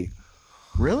Tennessee.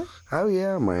 Really? Oh,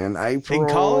 yeah, man. In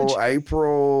college?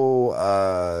 April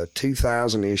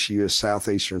 2000 issue of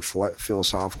Southeastern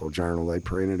Philosophical Journal. They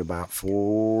printed about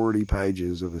 40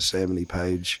 pages of a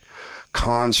 70-page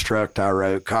construct I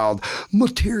wrote called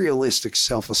Materialistic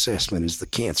Self-Assessment is the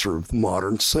Cancer of the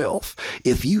Modern Self.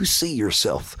 If you see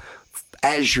yourself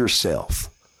as yourself,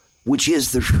 which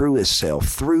is the truest self,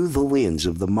 through the lens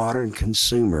of the modern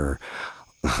consumer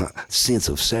sense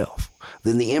of self,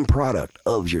 then the end product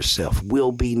of yourself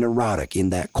will be neurotic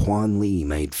in that Quan Lee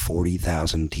made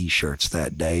 40,000 T-shirts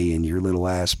that day and your little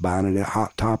ass buying it at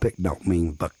Hot Topic don't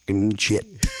mean fucking shit.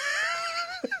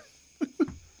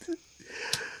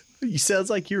 You sounds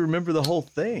like you remember the whole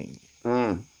thing.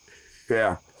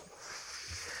 Yeah.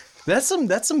 That's some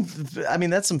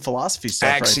philosophy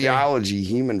stuff right there. Axiology,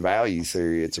 human value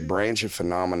theory. It's a branch of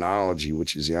phenomenology,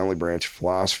 which is the only branch of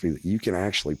philosophy that you can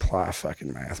actually apply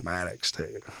fucking mathematics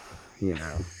to.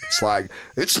 It's like,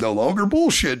 it's no longer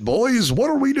bullshit, boys. What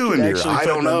are we doing here? actually I put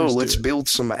don't know. numbers to Let's it. build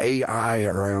some AI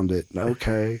around it.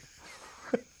 Okay.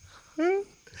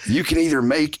 You can either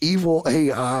make evil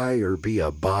AI or be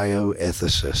a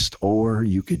bioethicist, or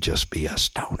you could just be a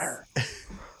stoner.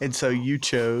 And so you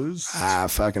chose. I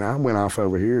went off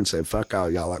over here and said, fuck all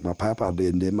y'all, like my papa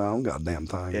did, and did my own goddamn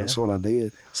thing. Yeah. That's what I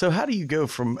did. So how do you go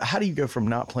from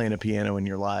not playing a piano in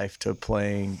your life to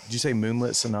playing? Did you say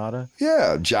Moonlit Sonata?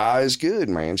 Yeah, Jai is good,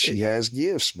 man. She has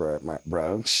gifts,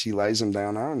 bro. She lays them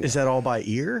down on you. Is that all by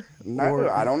ear? No,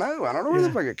 Or- I don't know. I don't know where the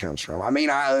fuck it comes from. I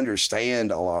mean, I understand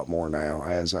a lot more now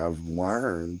as I've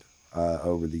learned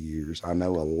over the years. I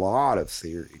know a lot of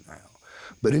theory now.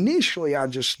 But initially, I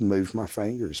just moved my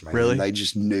fingers, man. Really? They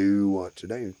just knew what to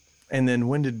do. And then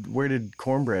where did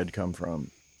Cornbread come from?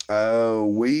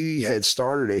 We had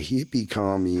started a hippie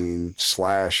commune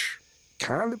 /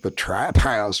 kind of a trap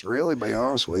house, really, to be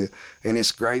honest with you, in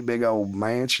this great big old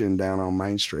mansion down on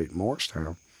Main Street in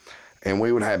Morristown. And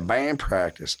we would have band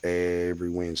practice every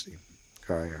Wednesday,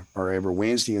 okay, or every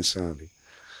Wednesday and Sunday.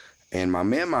 And my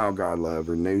Memo God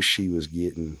lover knew she was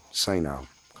getting senile,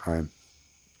 okay?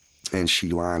 And she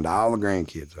lined all the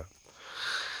grandkids up.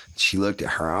 She looked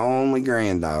at her only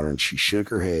granddaughter and she shook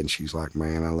her head and she's like,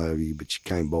 man, I love you, but you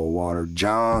can't boil water.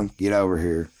 John, get over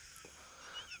here.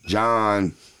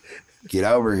 John, get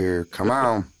over here. Come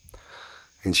on.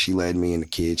 And she led me in the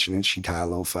kitchen and she tied a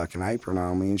little fucking apron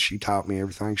on me and she taught me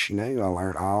everything she knew. I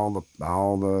learned all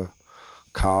the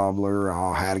cobbler,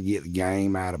 how to get the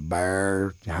game out of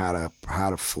bear, how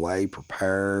to fillet,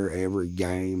 prepare every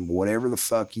game, whatever the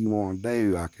fuck you want to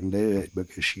do, I can do it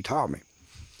because she taught me.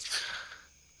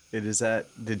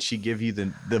 Did she give you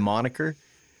the moniker?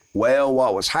 Well,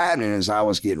 what was happening is I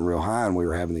was getting real high and we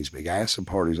were having these big acid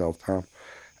parties all the time.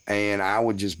 And I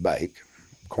would just bake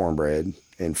cornbread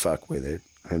and fuck with it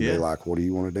and be like, what do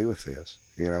you want to do with this?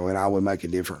 You know, and I would make a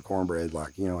different cornbread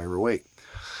like, you know, every week.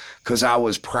 Because I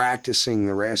was practicing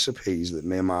the recipes that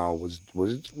Mima was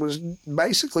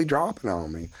basically dropping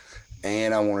on me.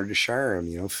 And I wanted to share them.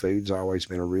 You know, food's always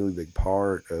been a really big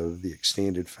part of the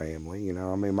extended family. You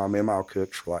know, I mean, my Mima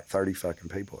cooked for like 30 fucking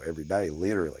people every day,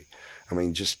 literally. I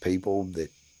mean, just people that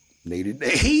needed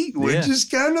to eat would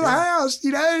just come to the house.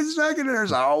 You know, it's like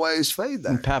there's always food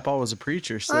there. And Papa was a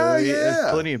preacher, so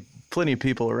there's plenty of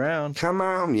people around. Come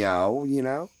on, y'all, you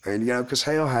know. And, you know, because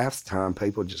hell, half the time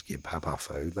people just get Papa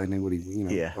food. They knew what he, you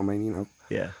know. Yeah. I mean, you know.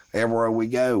 Yeah. Everywhere we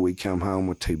go, we come home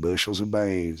with 2 bushels of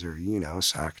beans or, you know, a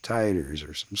sack of taters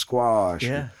or some squash.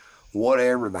 Yeah. Or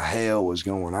whatever the hell was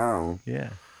going on. Yeah.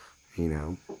 You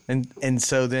know. And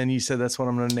so then you said that's what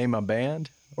I'm going to name my band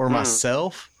or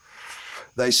myself?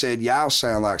 They said, y'all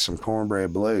sound like some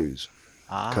Cornbread Blues.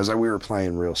 Because we were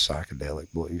playing real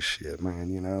psychedelic blues shit, man.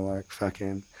 You know, like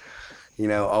fucking, you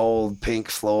know, old Pink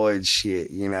Floyd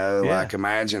shit. You know, like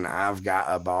imagine I've got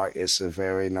a bike. It's a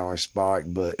very nice bike,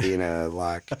 but, you know,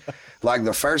 like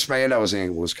the first band I was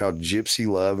in was called Gypsy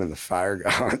Love and the Fire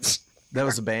Gods. That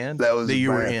was a band? That was that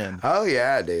you were band. in? Oh,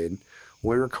 yeah, dude.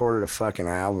 We recorded a fucking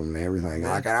album and everything.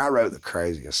 Like, and I wrote the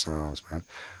craziest songs, man.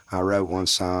 I wrote one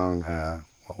song,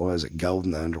 what was it,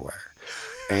 Golden Underwear.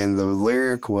 And the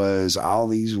lyric was, all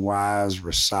these wise,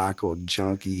 recycled,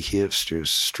 junky hipsters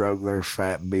stroke their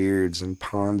fat beards and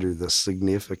ponder the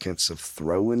significance of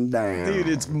throwing down. Dude,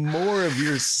 it's more of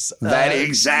your... that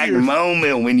exact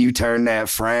moment when you turn that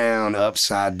frown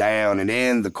upside down. And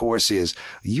then the chorus is,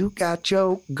 you got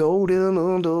your golden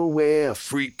underwear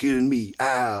freaking me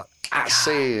out. I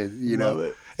said, you know...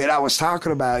 it. And I was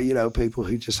talking about, you know, people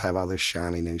who just have all this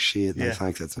shiny new shit. And they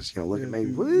think that's, you know, look at me.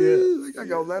 Woo, I got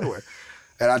golden underwear.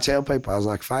 And I tell people, I was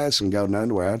like, if I had some golden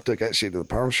underwear, I took that shit to the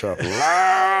pawn shop a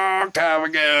long time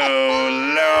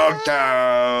ago. Long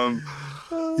time.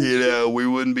 You know, we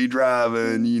wouldn't be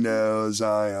driving, you know,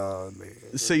 Zion,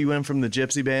 man. So you went from the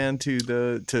Gypsy band to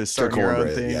starting your own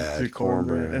thing? Yeah, to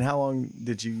cornbread. And how long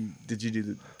did you do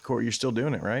the core? You're still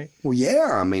doing it, right? Well,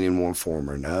 yeah, I mean, in one form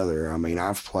or another. I mean,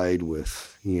 I've played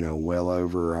with, you know, well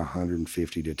over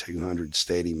 150 to 200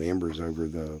 steady members over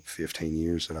the 15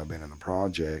 years that I've been in the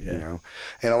project, you know.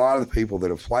 And a lot of the people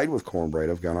that have played with Cornbread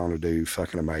have gone on to do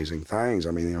fucking amazing things.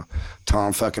 I mean, you know,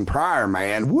 Tom fucking Pryor,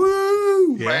 man.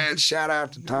 Woo! Man, shout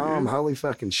out to Tom. Holy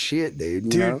fucking shit,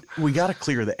 dude. You know? We got to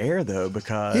clear the air, though,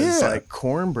 because, like,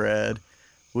 Cornbread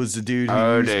was the dude who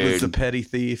was the petty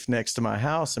thief next to my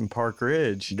house in Park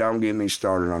Ridge. Don't get me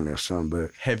started on this son,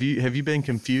 but have you been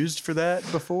confused for that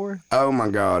before? Oh my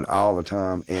God, all the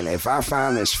time. And if I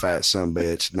find this fat son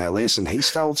bitch, now listen, he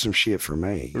stole some shit from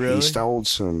me. Really? He stole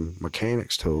some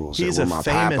mechanics tools. He's that a were my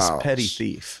famous pop-offs. petty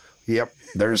thief. Yep.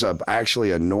 There's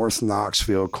actually a North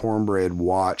Knoxville Cornbread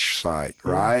watch site,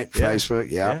 right? Yeah. Facebook,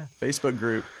 Yeah, Facebook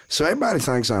group. So everybody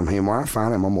thinks I'm him. When I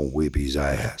find him, I'm going to whip his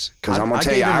ass. Because I'm going to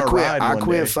tell gave you, him a ride I one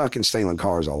quit day. fucking stealing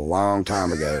cars a long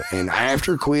time ago. And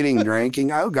after quitting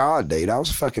drinking, oh God, dude, I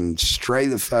was fucking straight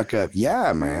the fuck up.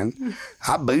 Yeah, man.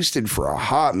 I boosted for a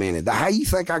hot minute. How you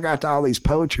think I got to all these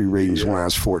poetry readings when I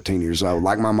was 14 years old?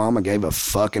 Like my mama gave a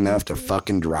fuck enough to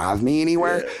fucking drive me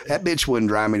anywhere? That bitch wouldn't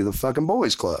drive me to the fucking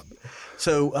boys club.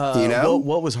 So, you know?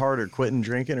 what was harder, quitting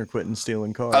drinking or quitting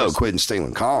stealing cars? Oh, quitting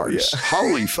stealing cars.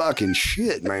 Holy fucking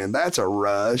shit, man. That's a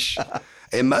rush.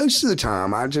 And most of the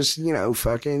time, I just, you know,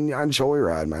 fucking, I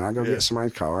joyride, man. I go get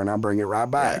somebody's car and I bring it right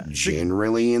back.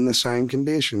 Generally in the same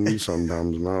condition.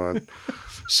 Sometimes not.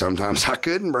 Sometimes I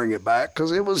couldn't bring it back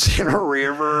because it was in a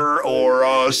river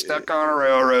or stuck on a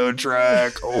railroad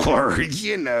track or,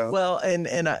 you know. Well, and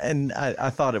I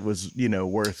thought it was, you know,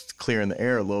 worth clearing the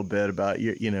air a little bit about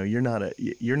you know, you're not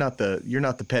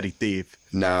the petty thief.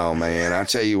 No, man. I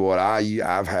tell you what,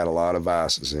 I've had a lot of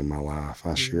vices in my life.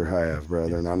 I sure have,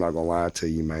 brother. And I'm not gonna lie to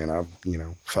you, man.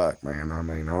 Fuck, man. I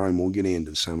mean, I don't even want to get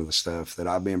into some of the stuff that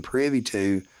I've been privy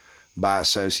to by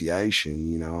association.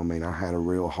 You know, I mean, I had a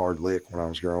real hard lick when I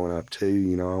was growing up too.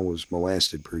 You know, I was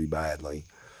molested pretty badly.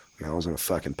 You know, I was in a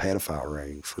fucking pedophile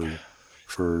ring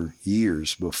for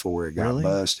years before it got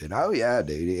busted. Oh yeah,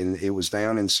 dude. And it was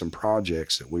down in some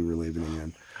projects that we were living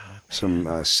in.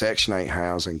 Some Section 8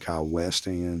 housing called West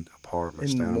End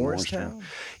apartments In down in Morristown?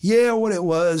 Yeah, what it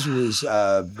was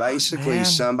basically Man.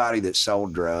 somebody that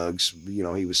sold drugs. You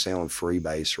know, he was selling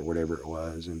freebase or whatever it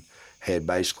was, and had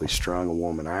basically strung a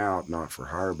woman out, not for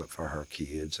her, but for her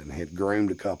kids, and had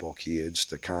groomed a couple of kids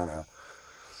to kind of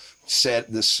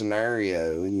set the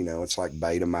scenario. And, you know, it's like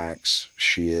Betamax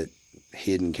shit,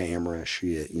 hidden camera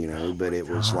shit, you know, but it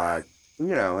was like,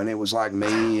 you know, and it was like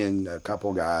me and a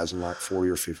couple of guys and like 40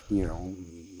 or 50, you know,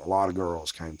 a lot of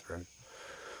girls came through.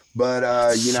 But,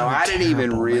 you know, so I didn't even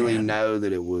terrible, really man. know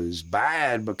that it was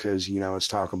bad because, you know, it's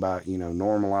talk about, you know,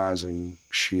 normalizing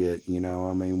shit, you know.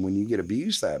 I mean, when you get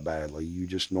abused that badly, you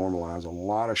just normalize a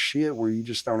lot of shit where you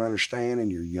just don't understand and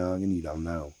you're young and you don't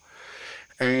know.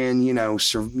 And, you know,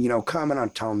 coming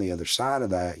on the other side of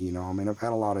that, you know, I mean, I've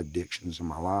had a lot of addictions in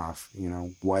my life, you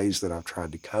know, ways that I've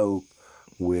tried to cope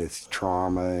with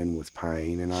trauma and with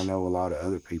pain. And I know a lot of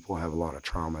other people have a lot of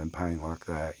trauma and pain like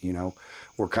that. You know,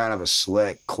 we're kind of a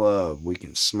select club. We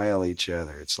can smell each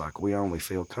other. It's like we only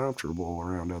feel comfortable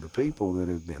around other people that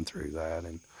have been through that.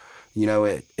 And, you know,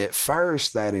 at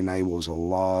first that enables a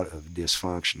lot of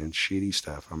dysfunction and shitty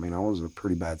stuff. I mean, I was a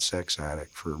pretty bad sex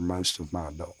addict for most of my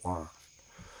adult life,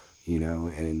 you know,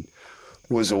 and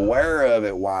was aware of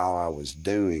it while I was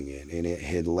doing it, and it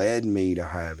had led me to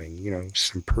having, you know,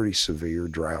 some pretty severe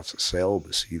droughts of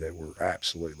celibacy that were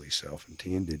absolutely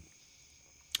self-intended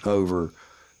over,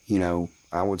 you know,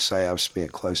 I would say I've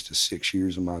spent close to 6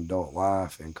 years of my adult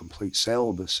life in complete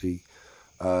celibacy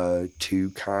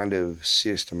to kind of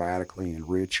systematically and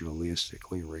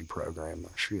ritualistically reprogram my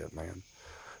shit, man.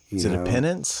 Is it a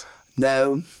penance?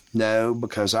 No,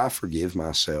 because I forgive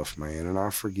myself, man, and I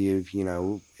forgive, you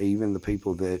know, even the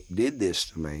people that did this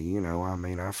to me, you know, I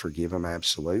mean, I forgive them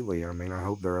absolutely. I mean, I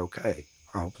hope they're okay.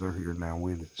 I hope they're here now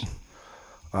with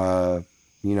us.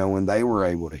 You know, when they were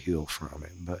able to heal from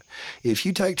it. But if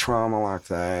you take trauma like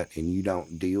that and you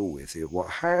don't deal with it,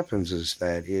 what happens is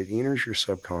that it enters your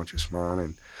subconscious mind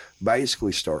and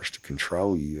basically starts to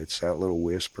control you. It's that little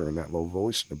whisper and that little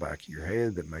voice in the back of your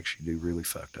head that makes you do really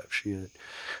fucked up shit.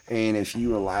 And if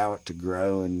you allow it to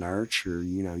grow and nurture,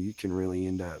 you know, you can really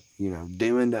end up, you know,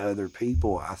 doing to other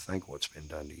people, I think, what's been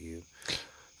done to you.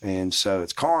 And so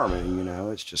it's karma, you know,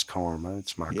 it's just karma.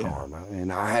 It's my karma.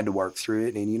 And I had to work through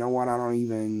it. And you know what? I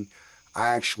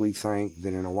actually think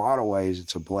that in a lot of ways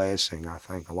it's a blessing. I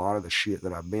think a lot of the shit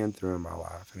that I've been through in my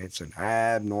life, and it's an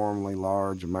abnormally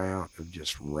large amount of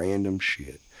just random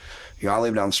shit. You know, I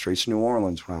lived on the streets of New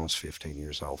Orleans when I was 15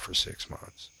 years old for 6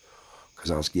 months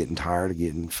because I was getting tired of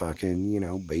getting fucking, you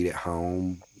know, beat at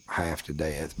home half to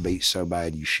death, beat so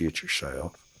bad you shit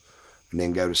yourself. And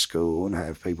then go to school and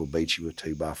have people beat you with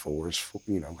 2x4s,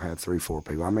 you know, have 3-4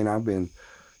 people. I mean, I've been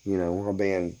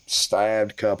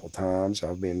stabbed a couple times.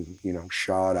 I've been, you know,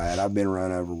 shot at. I've been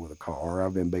run over with a car.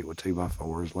 I've been beat with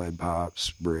 2x4s, lead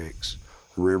pipes, bricks,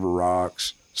 river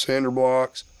rocks, cinder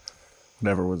blocks.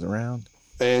 Whatever was around.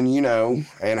 And, you know,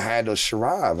 and I had to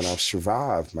survive, and I've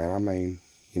survived, man. I mean,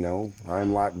 you know,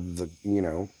 I'm like the, you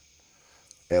know,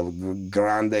 El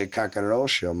Grande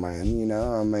Cacarosha, man, you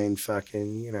know, I mean,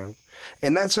 fucking, you know.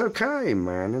 And that's okay,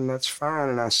 man, and that's fine,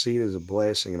 and I see it as a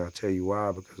blessing, and I'll tell you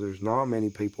why, because there's not many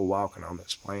people walking on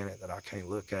this planet that I can't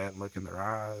look at and look in their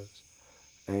eyes,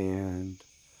 and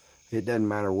it doesn't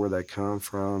matter where they come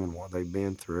from and what they've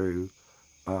been through,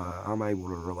 I'm able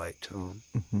to relate to them,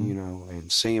 you know,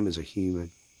 and see them as a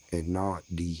human and not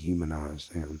dehumanize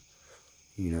them,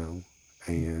 you know,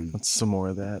 and... What's some more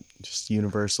of that? Just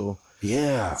universal...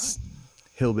 Yeah.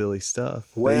 Hillbilly stuff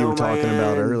Well, that you were talking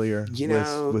about earlier. You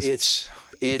know, with it's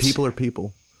people are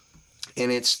people.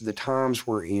 And it's the times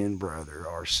we're in, brother,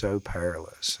 are so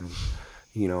perilous. And,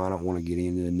 you know, I don't want to get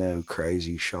into no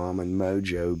crazy shaman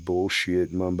mojo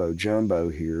bullshit mumbo jumbo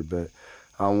here, but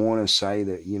I want to say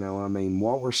that, you know, I mean,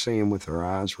 what we're seeing with our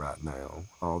eyes right now,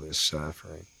 all this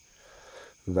suffering,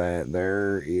 that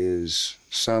there is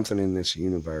something in this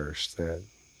universe that,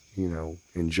 you know,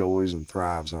 enjoys and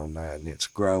thrives on that, and it's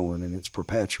growing and it's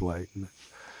perpetuating.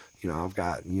 You know, I've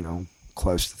got, you know,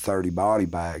 close to 30 body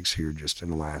bags here just in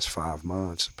the last 5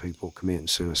 months of people committing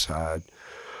suicide,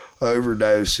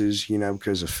 overdoses, you know,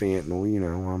 because of fentanyl. You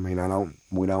know, I mean, I don't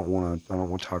want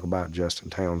to talk about Justin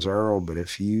Towns Earl, but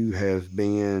if you have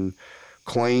been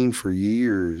clean for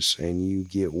years and you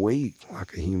get weak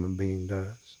like a human being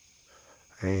does,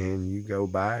 and you go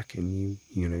back and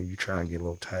you try and get a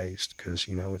little taste, because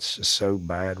it's just so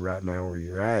bad right now where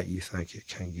you're at. You think it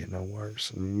can't get no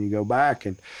worse, and then you go back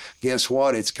and guess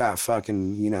what? It's got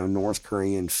fucking North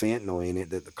Korean fentanyl in it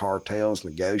that the cartels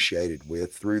negotiated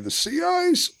with through the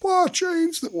CIA supply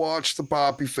chains that watch the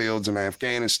poppy fields in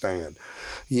Afghanistan.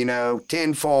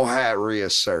 Tinfoil hat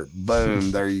reassert.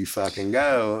 Boom, there you fucking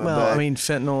go. Well,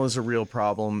 fentanyl is a real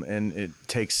problem, and it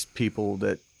takes people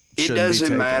that it shouldn't be doesn't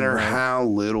taken, matter right? how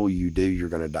little you do, you're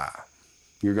going to die.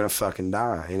 You're going to fucking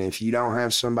die. And if you don't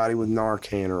have somebody with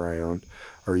Narcan around,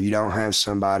 or you don't have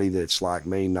somebody that's like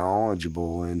me,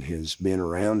 knowledgeable and has been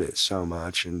around it so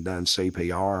much and done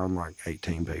CPR on like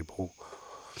 18 people,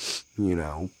 and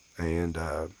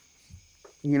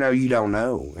you don't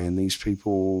know. And these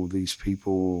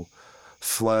people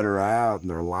flutter out and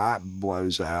their light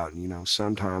blows out.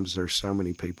 Sometimes there's so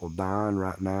many people dying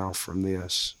right now from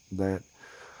this that,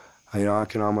 I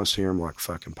can almost hear them like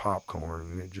fucking popcorn,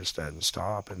 and it just doesn't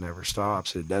stop. It never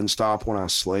stops. It doesn't stop when I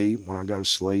sleep. When I go to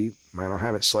sleep, man, I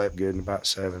haven't slept good in about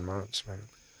 7 months, man.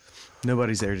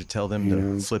 Nobody's there to tell them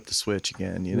to flip the switch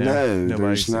again, No,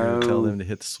 Nobody's there to tell them to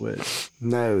hit the switch.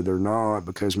 No, they're not,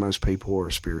 because most people are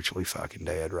spiritually fucking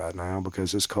dead right now,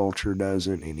 because this culture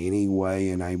doesn't in any way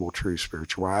enable true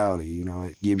spirituality.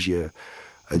 It gives you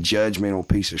a judgmental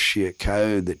piece of shit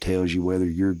code that tells you whether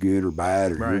you're good or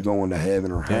bad, or right. You're going to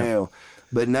heaven or hell.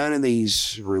 But none of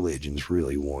these religions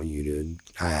really want you to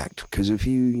act. Because if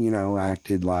you,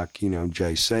 acted like,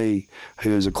 JC, who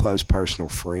is a close personal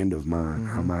friend of mine,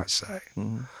 I might say.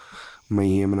 Mm-hmm.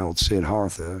 Me, him, and old Sid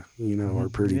Hartha, are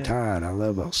pretty tight. I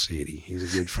love old Siddy.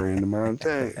 He's a good friend of mine,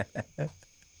 too.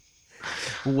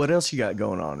 What else you got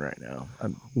going on right now?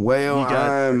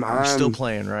 I'm still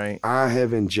playing, right? I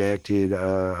have injected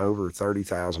over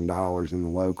 $30,000 in the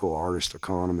local artist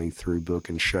economy through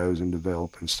booking shows and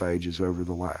developing stages over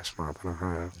the last month and a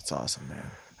half. That's awesome,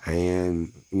 man.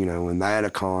 And, and that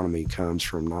economy comes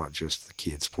from not just the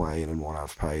kids playing and what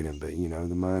I've paid them, but,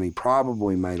 the money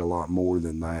probably made a lot more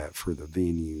than that for the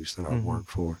venues that I've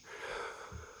worked for.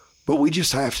 But we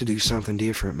just have to do something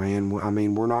different, man.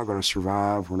 We're not going to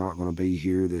survive. We're not going to be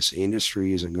here. This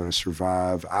industry isn't going to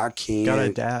survive. I can't. Got to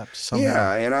adapt somehow.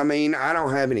 Yeah, and I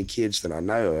don't have any kids that I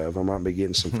know of. I might be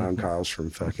getting some phone calls from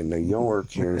fucking New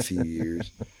York here in a few years.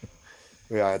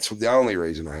 Yeah, it's the only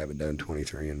reason I haven't done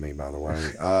 23andMe, by the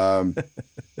way.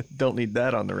 Don't need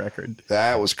that on the record.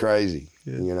 That was crazy.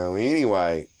 Yeah.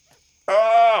 Anyway.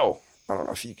 Oh! I don't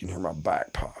know if you can hear my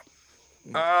back pop.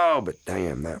 Oh, but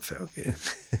damn, that felt good.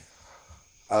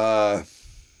 I'm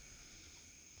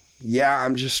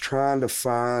just trying to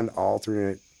find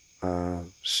alternate,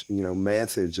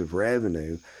 methods of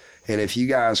revenue. And if you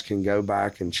guys can go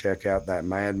back and check out that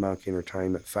Mad Monk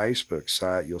Entertainment Facebook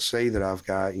site, you'll see that I've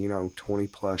got, 20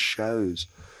 plus shows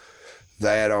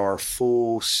that are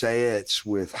full sets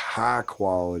with high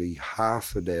quality, high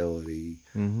fidelity.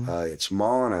 Mm-hmm. It's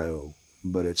mono,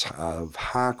 but it's of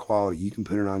high quality. You can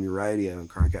put it on your radio and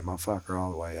crank that motherfucker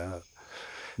all the way up.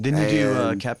 Didn't you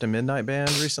do Captain Midnight Band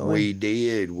recently? We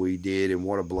did, and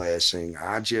what a blessing.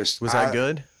 Was that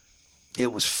good?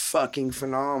 It was fucking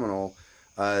phenomenal.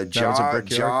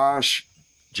 Josh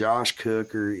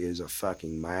Cooker is a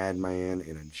fucking madman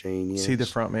and a genius. Is he the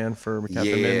front man for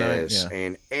Captain Midnight? Yes,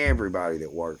 and everybody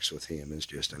that works with him is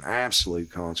just an absolute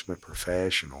consummate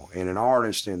professional and an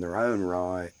artist in their own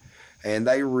right. And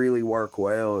they really work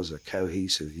well as a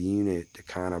cohesive unit to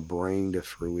kind of bring to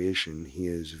fruition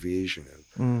his vision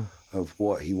of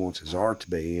what he wants his art to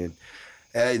be. And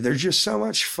they're just so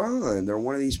much fun. They're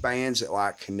one of these bands that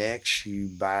like connects you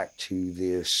back to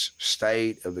this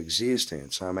state of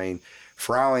existence.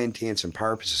 For all intents and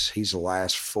purposes, he's the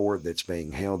last fort that's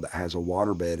being held that has a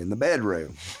waterbed in the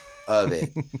bedroom of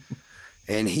it.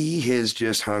 And he has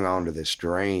just hung on to this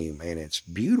dream, and it's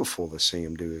beautiful to see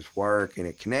him do his work, and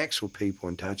it connects with people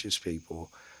and touches people.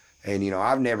 And,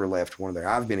 I've never left one of their.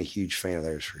 I've been a huge fan of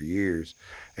theirs for years,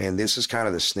 and this is kind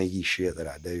of the sneaky shit that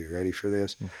I do. Ready for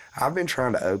this? I've been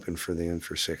trying to open for them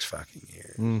for 6 fucking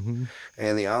years. Mm-hmm.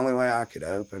 And the only way I could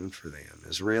open for them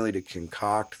is really to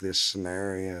concoct this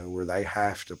scenario where they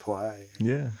have to play.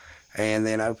 Yeah. And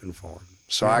then open for them.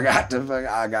 So I got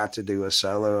to do a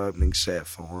solo opening set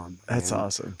for them. That's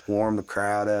awesome. Warm the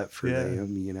crowd up for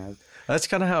them, That's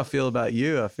kind of how I feel about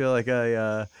you. I feel like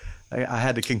I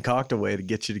had to concoct a way to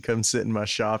get you to come sit in my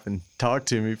shop and talk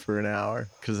to me for an hour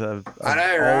because I've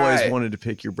always wanted to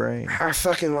pick your brain. How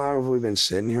fucking long have we been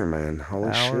sitting here, man? Holy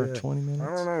hour, shit. 20 minutes.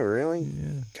 I don't know, really?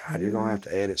 Yeah. God, you're going to have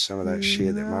to edit some of that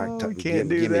shit that might can't get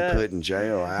me that. put in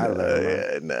jail out of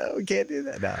there. No, we can't do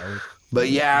that. No. But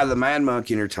yeah, the Mad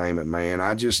Monk Entertainment, man.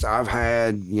 I've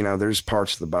had, there's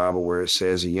parts of the Bible where it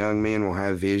says the young men will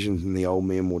have visions and the old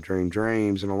men will dream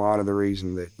dreams. And a lot of the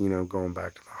reason that, going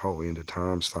back to the whole end of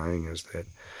times thing is that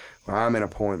I'm in a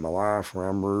point in my life where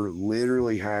I'm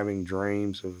literally having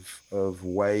dreams of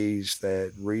ways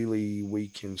that really we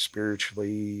can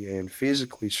spiritually and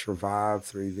physically survive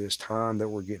through this time that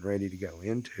we're getting ready to go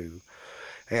into.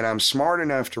 And I'm smart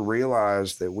enough to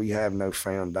realize that we have no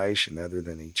foundation other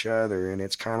than each other. And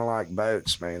it's kind of like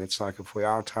boats, man. It's like if we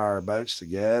all tie our boats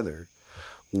together,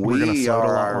 we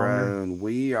are our own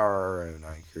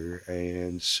anchor.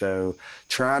 And so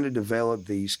trying to develop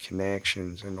these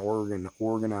connections and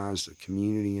organize the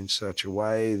community in such a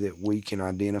way that we can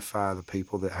identify the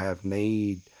people that have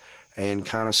need and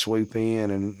kind of swoop in.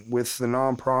 And with the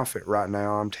nonprofit right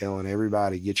now, I'm telling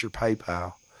everybody, get your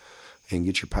PayPal. And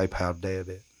get your PayPal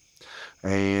debit.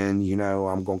 And,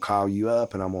 I'm going to call you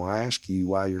up and I'm going to ask you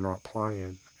why you're not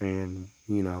playing. And,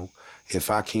 if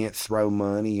I can't throw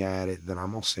money at it, then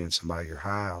I'm going to send somebody to your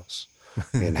house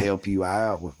and help you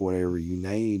out with whatever you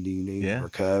need. Do you need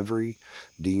recovery?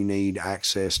 Do you need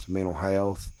access to mental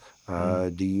health?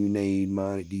 Do you need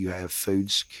money? Do you have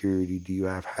food security? Do you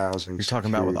have housing You're talking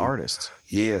about with artists.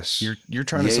 Yes. You're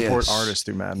trying to support artists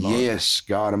through Mad Monk. Yes,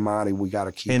 God Almighty, we got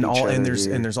to keep each other and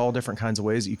here. there's all different kinds of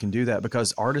ways that you can do that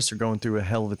because artists are going through a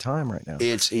hell of a time right now.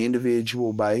 It's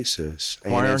individual basis.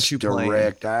 And why aren't you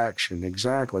direct playing? Action?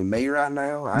 Exactly. Me right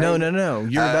now? No.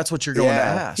 That's what you're going to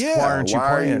ask. Yeah. Why aren't you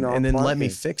playing? And then playing? let me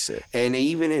fix it. And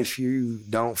even if you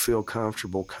don't feel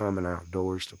comfortable coming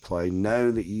outdoors to play,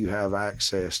 know that you have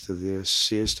access to this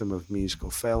system of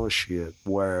musical fellowship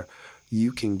where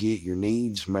you can get your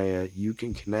needs met, you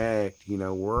can connect,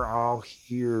 we're all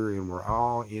here and we're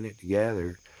all in it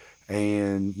together.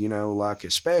 And,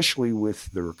 especially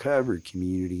with the recovery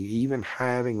community, even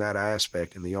having that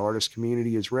aspect in the artist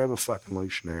community is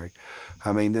revolutionary.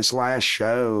 I mean, this last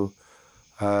show,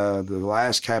 the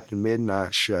last Captain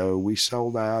Midnight show, we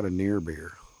sold out a near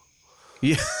beer.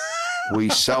 Yeah. We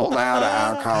sold out of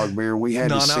alcoholic beer. We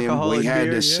had to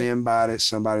send somebody at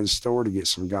somebody's store to get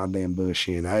some goddamn Bush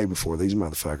NA before these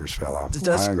motherfuckers fell off.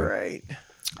 That's great.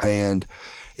 And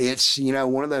it's,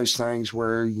 one of those things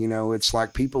where, it's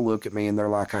like people look at me and they're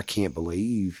like, I can't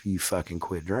believe you fucking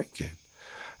quit drinking.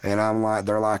 And I'm like,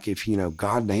 they're like, if,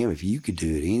 goddamn, if you could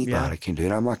do it, anybody can do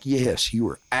it. I'm like, yes, you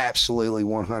are absolutely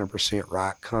 100%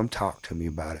 right. Come talk to me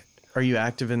about it. Are you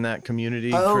active in that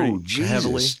community? Jesus.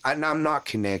 Heavily? I'm not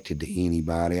connected to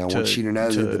anybody. I want you to know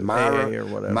that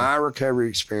my recovery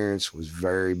experience was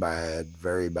very bad,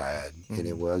 and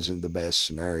it wasn't the best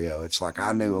scenario. It's like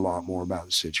I knew a lot more about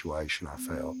the situation I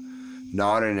felt.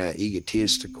 Not in an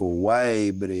egotistical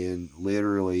way, but in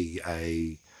literally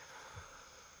a,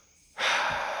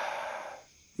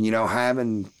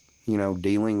 having...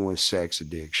 dealing with sex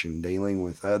addiction, dealing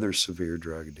with other severe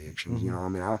drug addictions.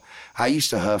 I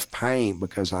used to huff paint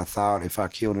because I thought if I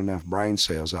killed enough brain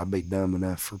cells, I'd be dumb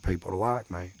enough for people to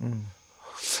like me.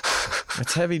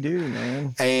 That's heavy duty,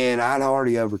 man. And I'd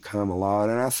already overcome a lot.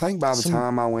 And I think by the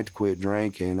time I went to quit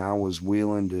drinking, I was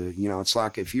willing to, it's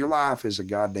like if your life is a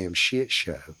goddamn shit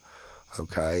show,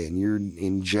 okay, and you're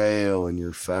in jail and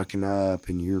you're fucking up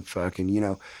and you're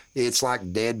fucking, it's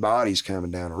like dead bodies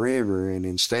coming down a river. And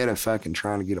instead of fucking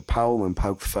trying to get a pole and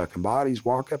poke the fucking bodies,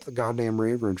 walk up the goddamn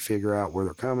river and figure out where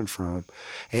they're coming from.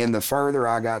 And the further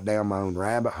I got down my own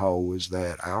rabbit hole was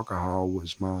that alcohol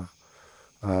was my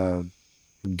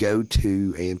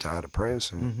go-to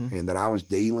antidepressant, and that I was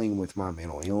dealing with my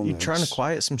mental illness. You're trying to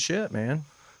quiet some shit, man.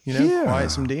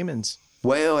 Quiet some demons.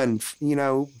 Well, and,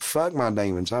 fuck my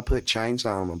demons. I put chains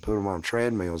on them and put them on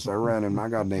treadmills. They're running my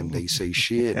goddamn DC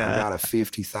shit. I got a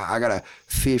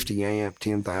 50 amp,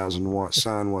 10,000 watt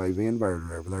sine wave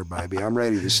inverter over there, baby. I'm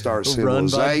ready to start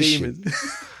civilization.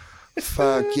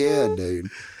 Fuck yeah, dude.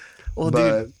 Well,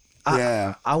 dude,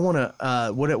 I want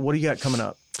to, what do you got coming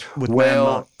up? With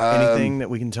anything that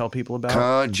we can tell people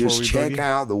about? Just check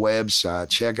out the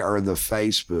website, or the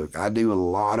Facebook. I do a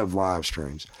lot of live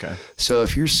streams. Okay. So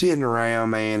if you're sitting around,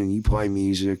 man, and you play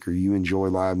music or you enjoy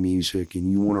live music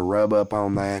and you want to rub up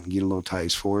on that and get a little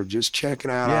taste for it, just check it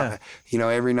out. Yeah.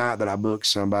 Every night that I book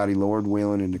somebody, Lord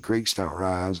willing, and the creeks don't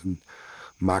rise, and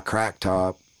my crack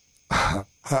top.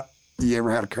 You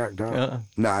ever had a crack top?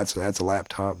 No, that's a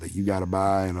laptop that you got to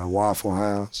buy in a Waffle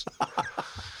House.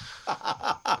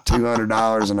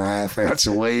 $200 and a half ounce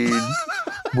of weed.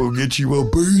 We'll get you a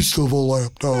beast of a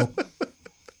laptop.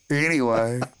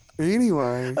 Anyway.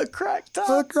 A crack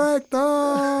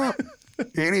top.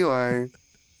 Anyway.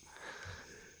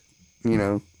 You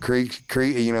know,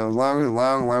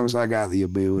 long as I got the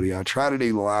ability, I try to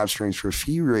do live streams for a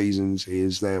few reasons.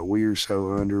 Is that we're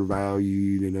so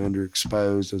undervalued and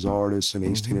underexposed as artists in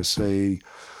East Tennessee.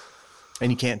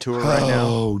 And you can't tour right now.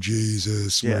 Oh,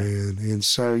 Jesus, man. And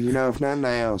so, you know, if nothing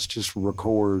else, just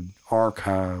record,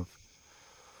 archive,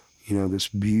 you know, this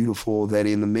beautiful, that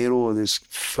in the middle of this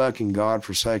fucking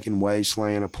godforsaken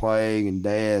wasteland of plague and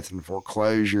death and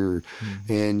foreclosure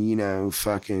and, you know,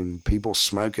 fucking people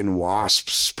smoking wasp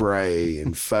spray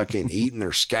and fucking eating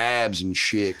their scabs and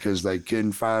shit because they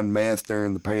couldn't find meth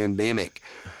during the pandemic.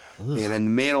 And in the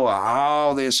middle of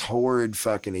all this horrid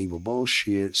fucking evil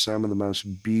bullshit, some of the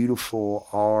most beautiful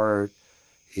art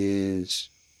is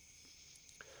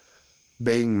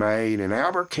being made. And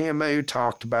Albert Camus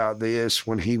talked about this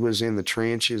when he was in the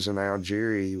trenches in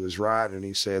Algeria. He was writing and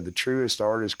he said, the truest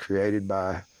art is created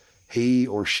by he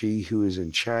or she who is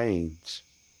in chains.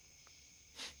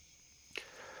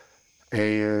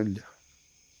 And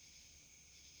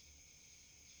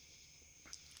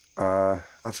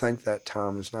I think that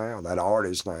time is now. That art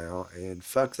is now. And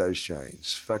fuck those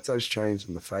chains. Fuck those chains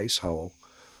in the face hole.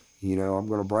 You know, I'm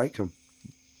going to break them.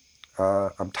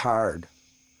 I'm tired,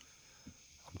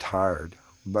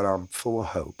 but I'm full of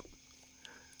hope.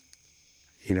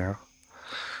 You know?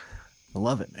 I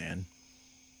love it, man.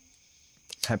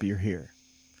 Happy you're here.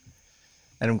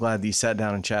 And I'm glad that you sat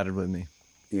down and chatted with me.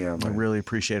 Yeah, man. I really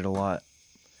appreciate it a lot.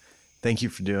 Thank you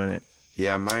for doing it.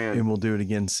 Yeah, man. And we'll do it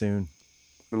again soon.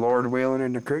 The Lord willing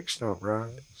and the creeks don't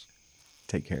rise.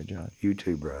 Take care, John. You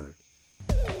too, brother.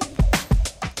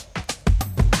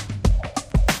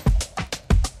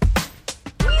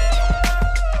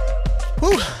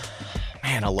 Whew.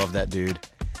 Man, I love that dude.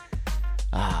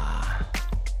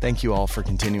 Thank you all for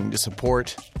continuing to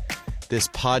support this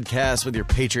podcast with your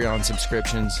Patreon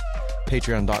subscriptions.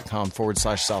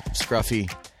 Patreon.com/South of Scruffy.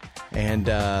 And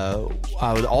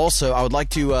I would like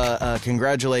to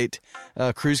congratulate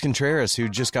Cruz Contreras, who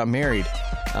just got married,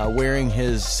 wearing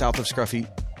his South of Scruffy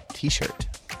t-shirt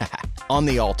on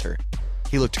the altar.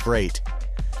 He looked great.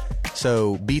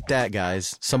 So beat that,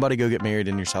 guys. Somebody go get married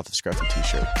in your South of Scruffy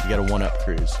t-shirt. You got to one-up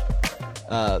Cruz.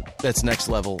 That's next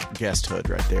level guesthood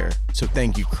right there. So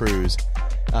thank you, Cruz.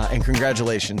 And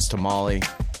congratulations to Molly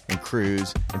and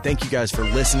Cruz. And thank you guys for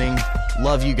listening.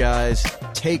 Love you guys.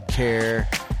 Take care.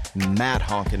 Matt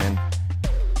Honkinen,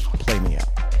 play me out.